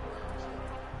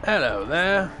 Hello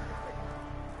there.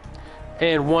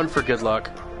 And one for good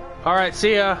luck. Alright,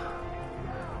 see ya.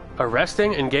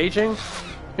 Arresting? Engaging?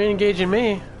 You ain't engaging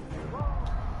me.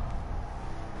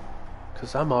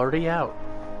 Because I'm already out.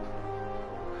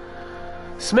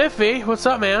 Smithy, what's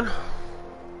up, man?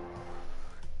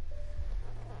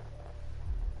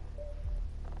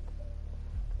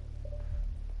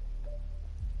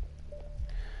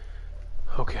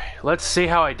 Okay, let's see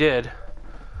how I did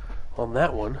on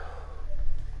that one.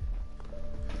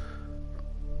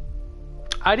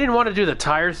 I didn't want to do the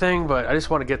tire thing, but I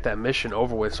just want to get that mission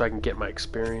over with so I can get my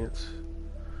experience.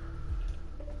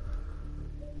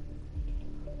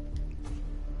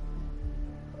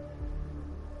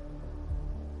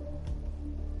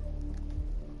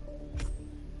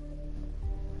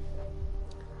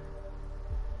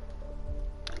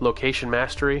 Location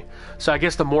mastery. So I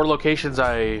guess the more locations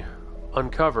I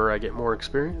uncover, I get more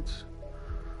experience.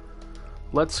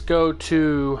 Let's go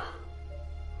to...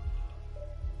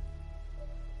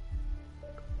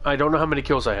 I don't know how many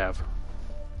kills I have.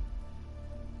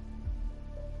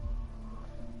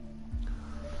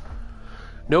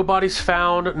 No bodies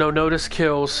found, no notice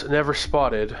kills, never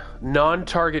spotted.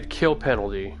 Non-target kill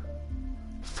penalty.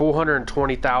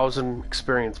 420,000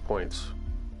 experience points.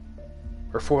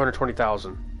 Or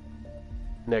 420,000.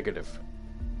 Negative.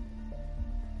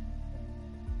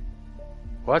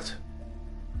 What?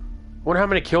 I wonder how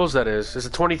many kills that is. Is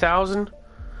it 20,000?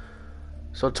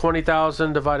 So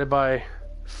 20,000 divided by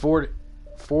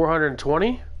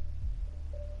 420?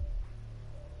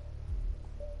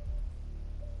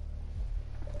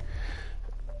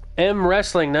 M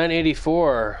Wrestling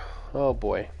 984. Oh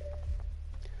boy.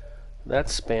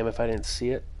 That's spam if I didn't see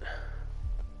it.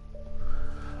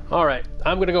 Alright,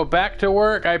 I'm going to go back to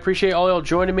work. I appreciate all y'all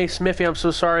joining me. Smithy, I'm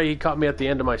so sorry he caught me at the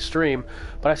end of my stream,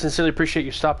 but I sincerely appreciate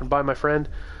you stopping by, my friend.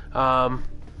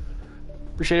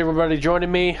 Appreciate everybody joining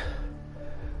me.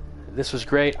 This was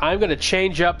great. I'm going to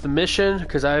change up the mission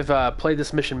because I've played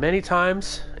this mission many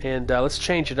times, and let's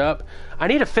change it up. I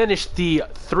need to finish the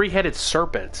three-headed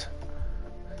serpent.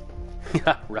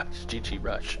 Rush, GG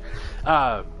Rush.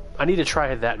 I need to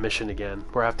try that mission again,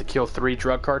 where I have to kill 3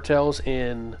 drug cartels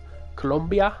in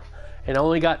Colombia, and I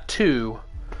only got 2.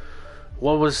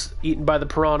 One was eaten by the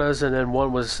piranhas, and then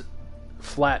one was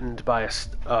flattened by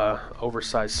a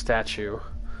oversized statue.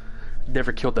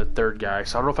 Never killed that third guy,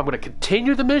 so I don't know if I'm going to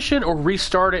continue the mission or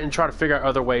restart it and try to figure out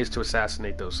other ways to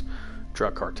assassinate those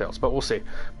drug cartels, but we'll see.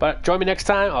 But join me next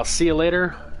time. I'll see you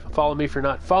later. Follow me if you're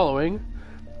not following,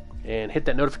 and hit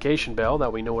that notification bell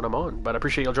that we know when I'm on. But I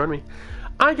appreciate y'all joining me.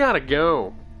 I gotta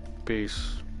go.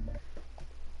 Peace.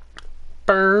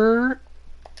 Burn.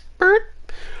 Burn.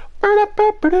 Burn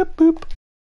up, burn up, boop.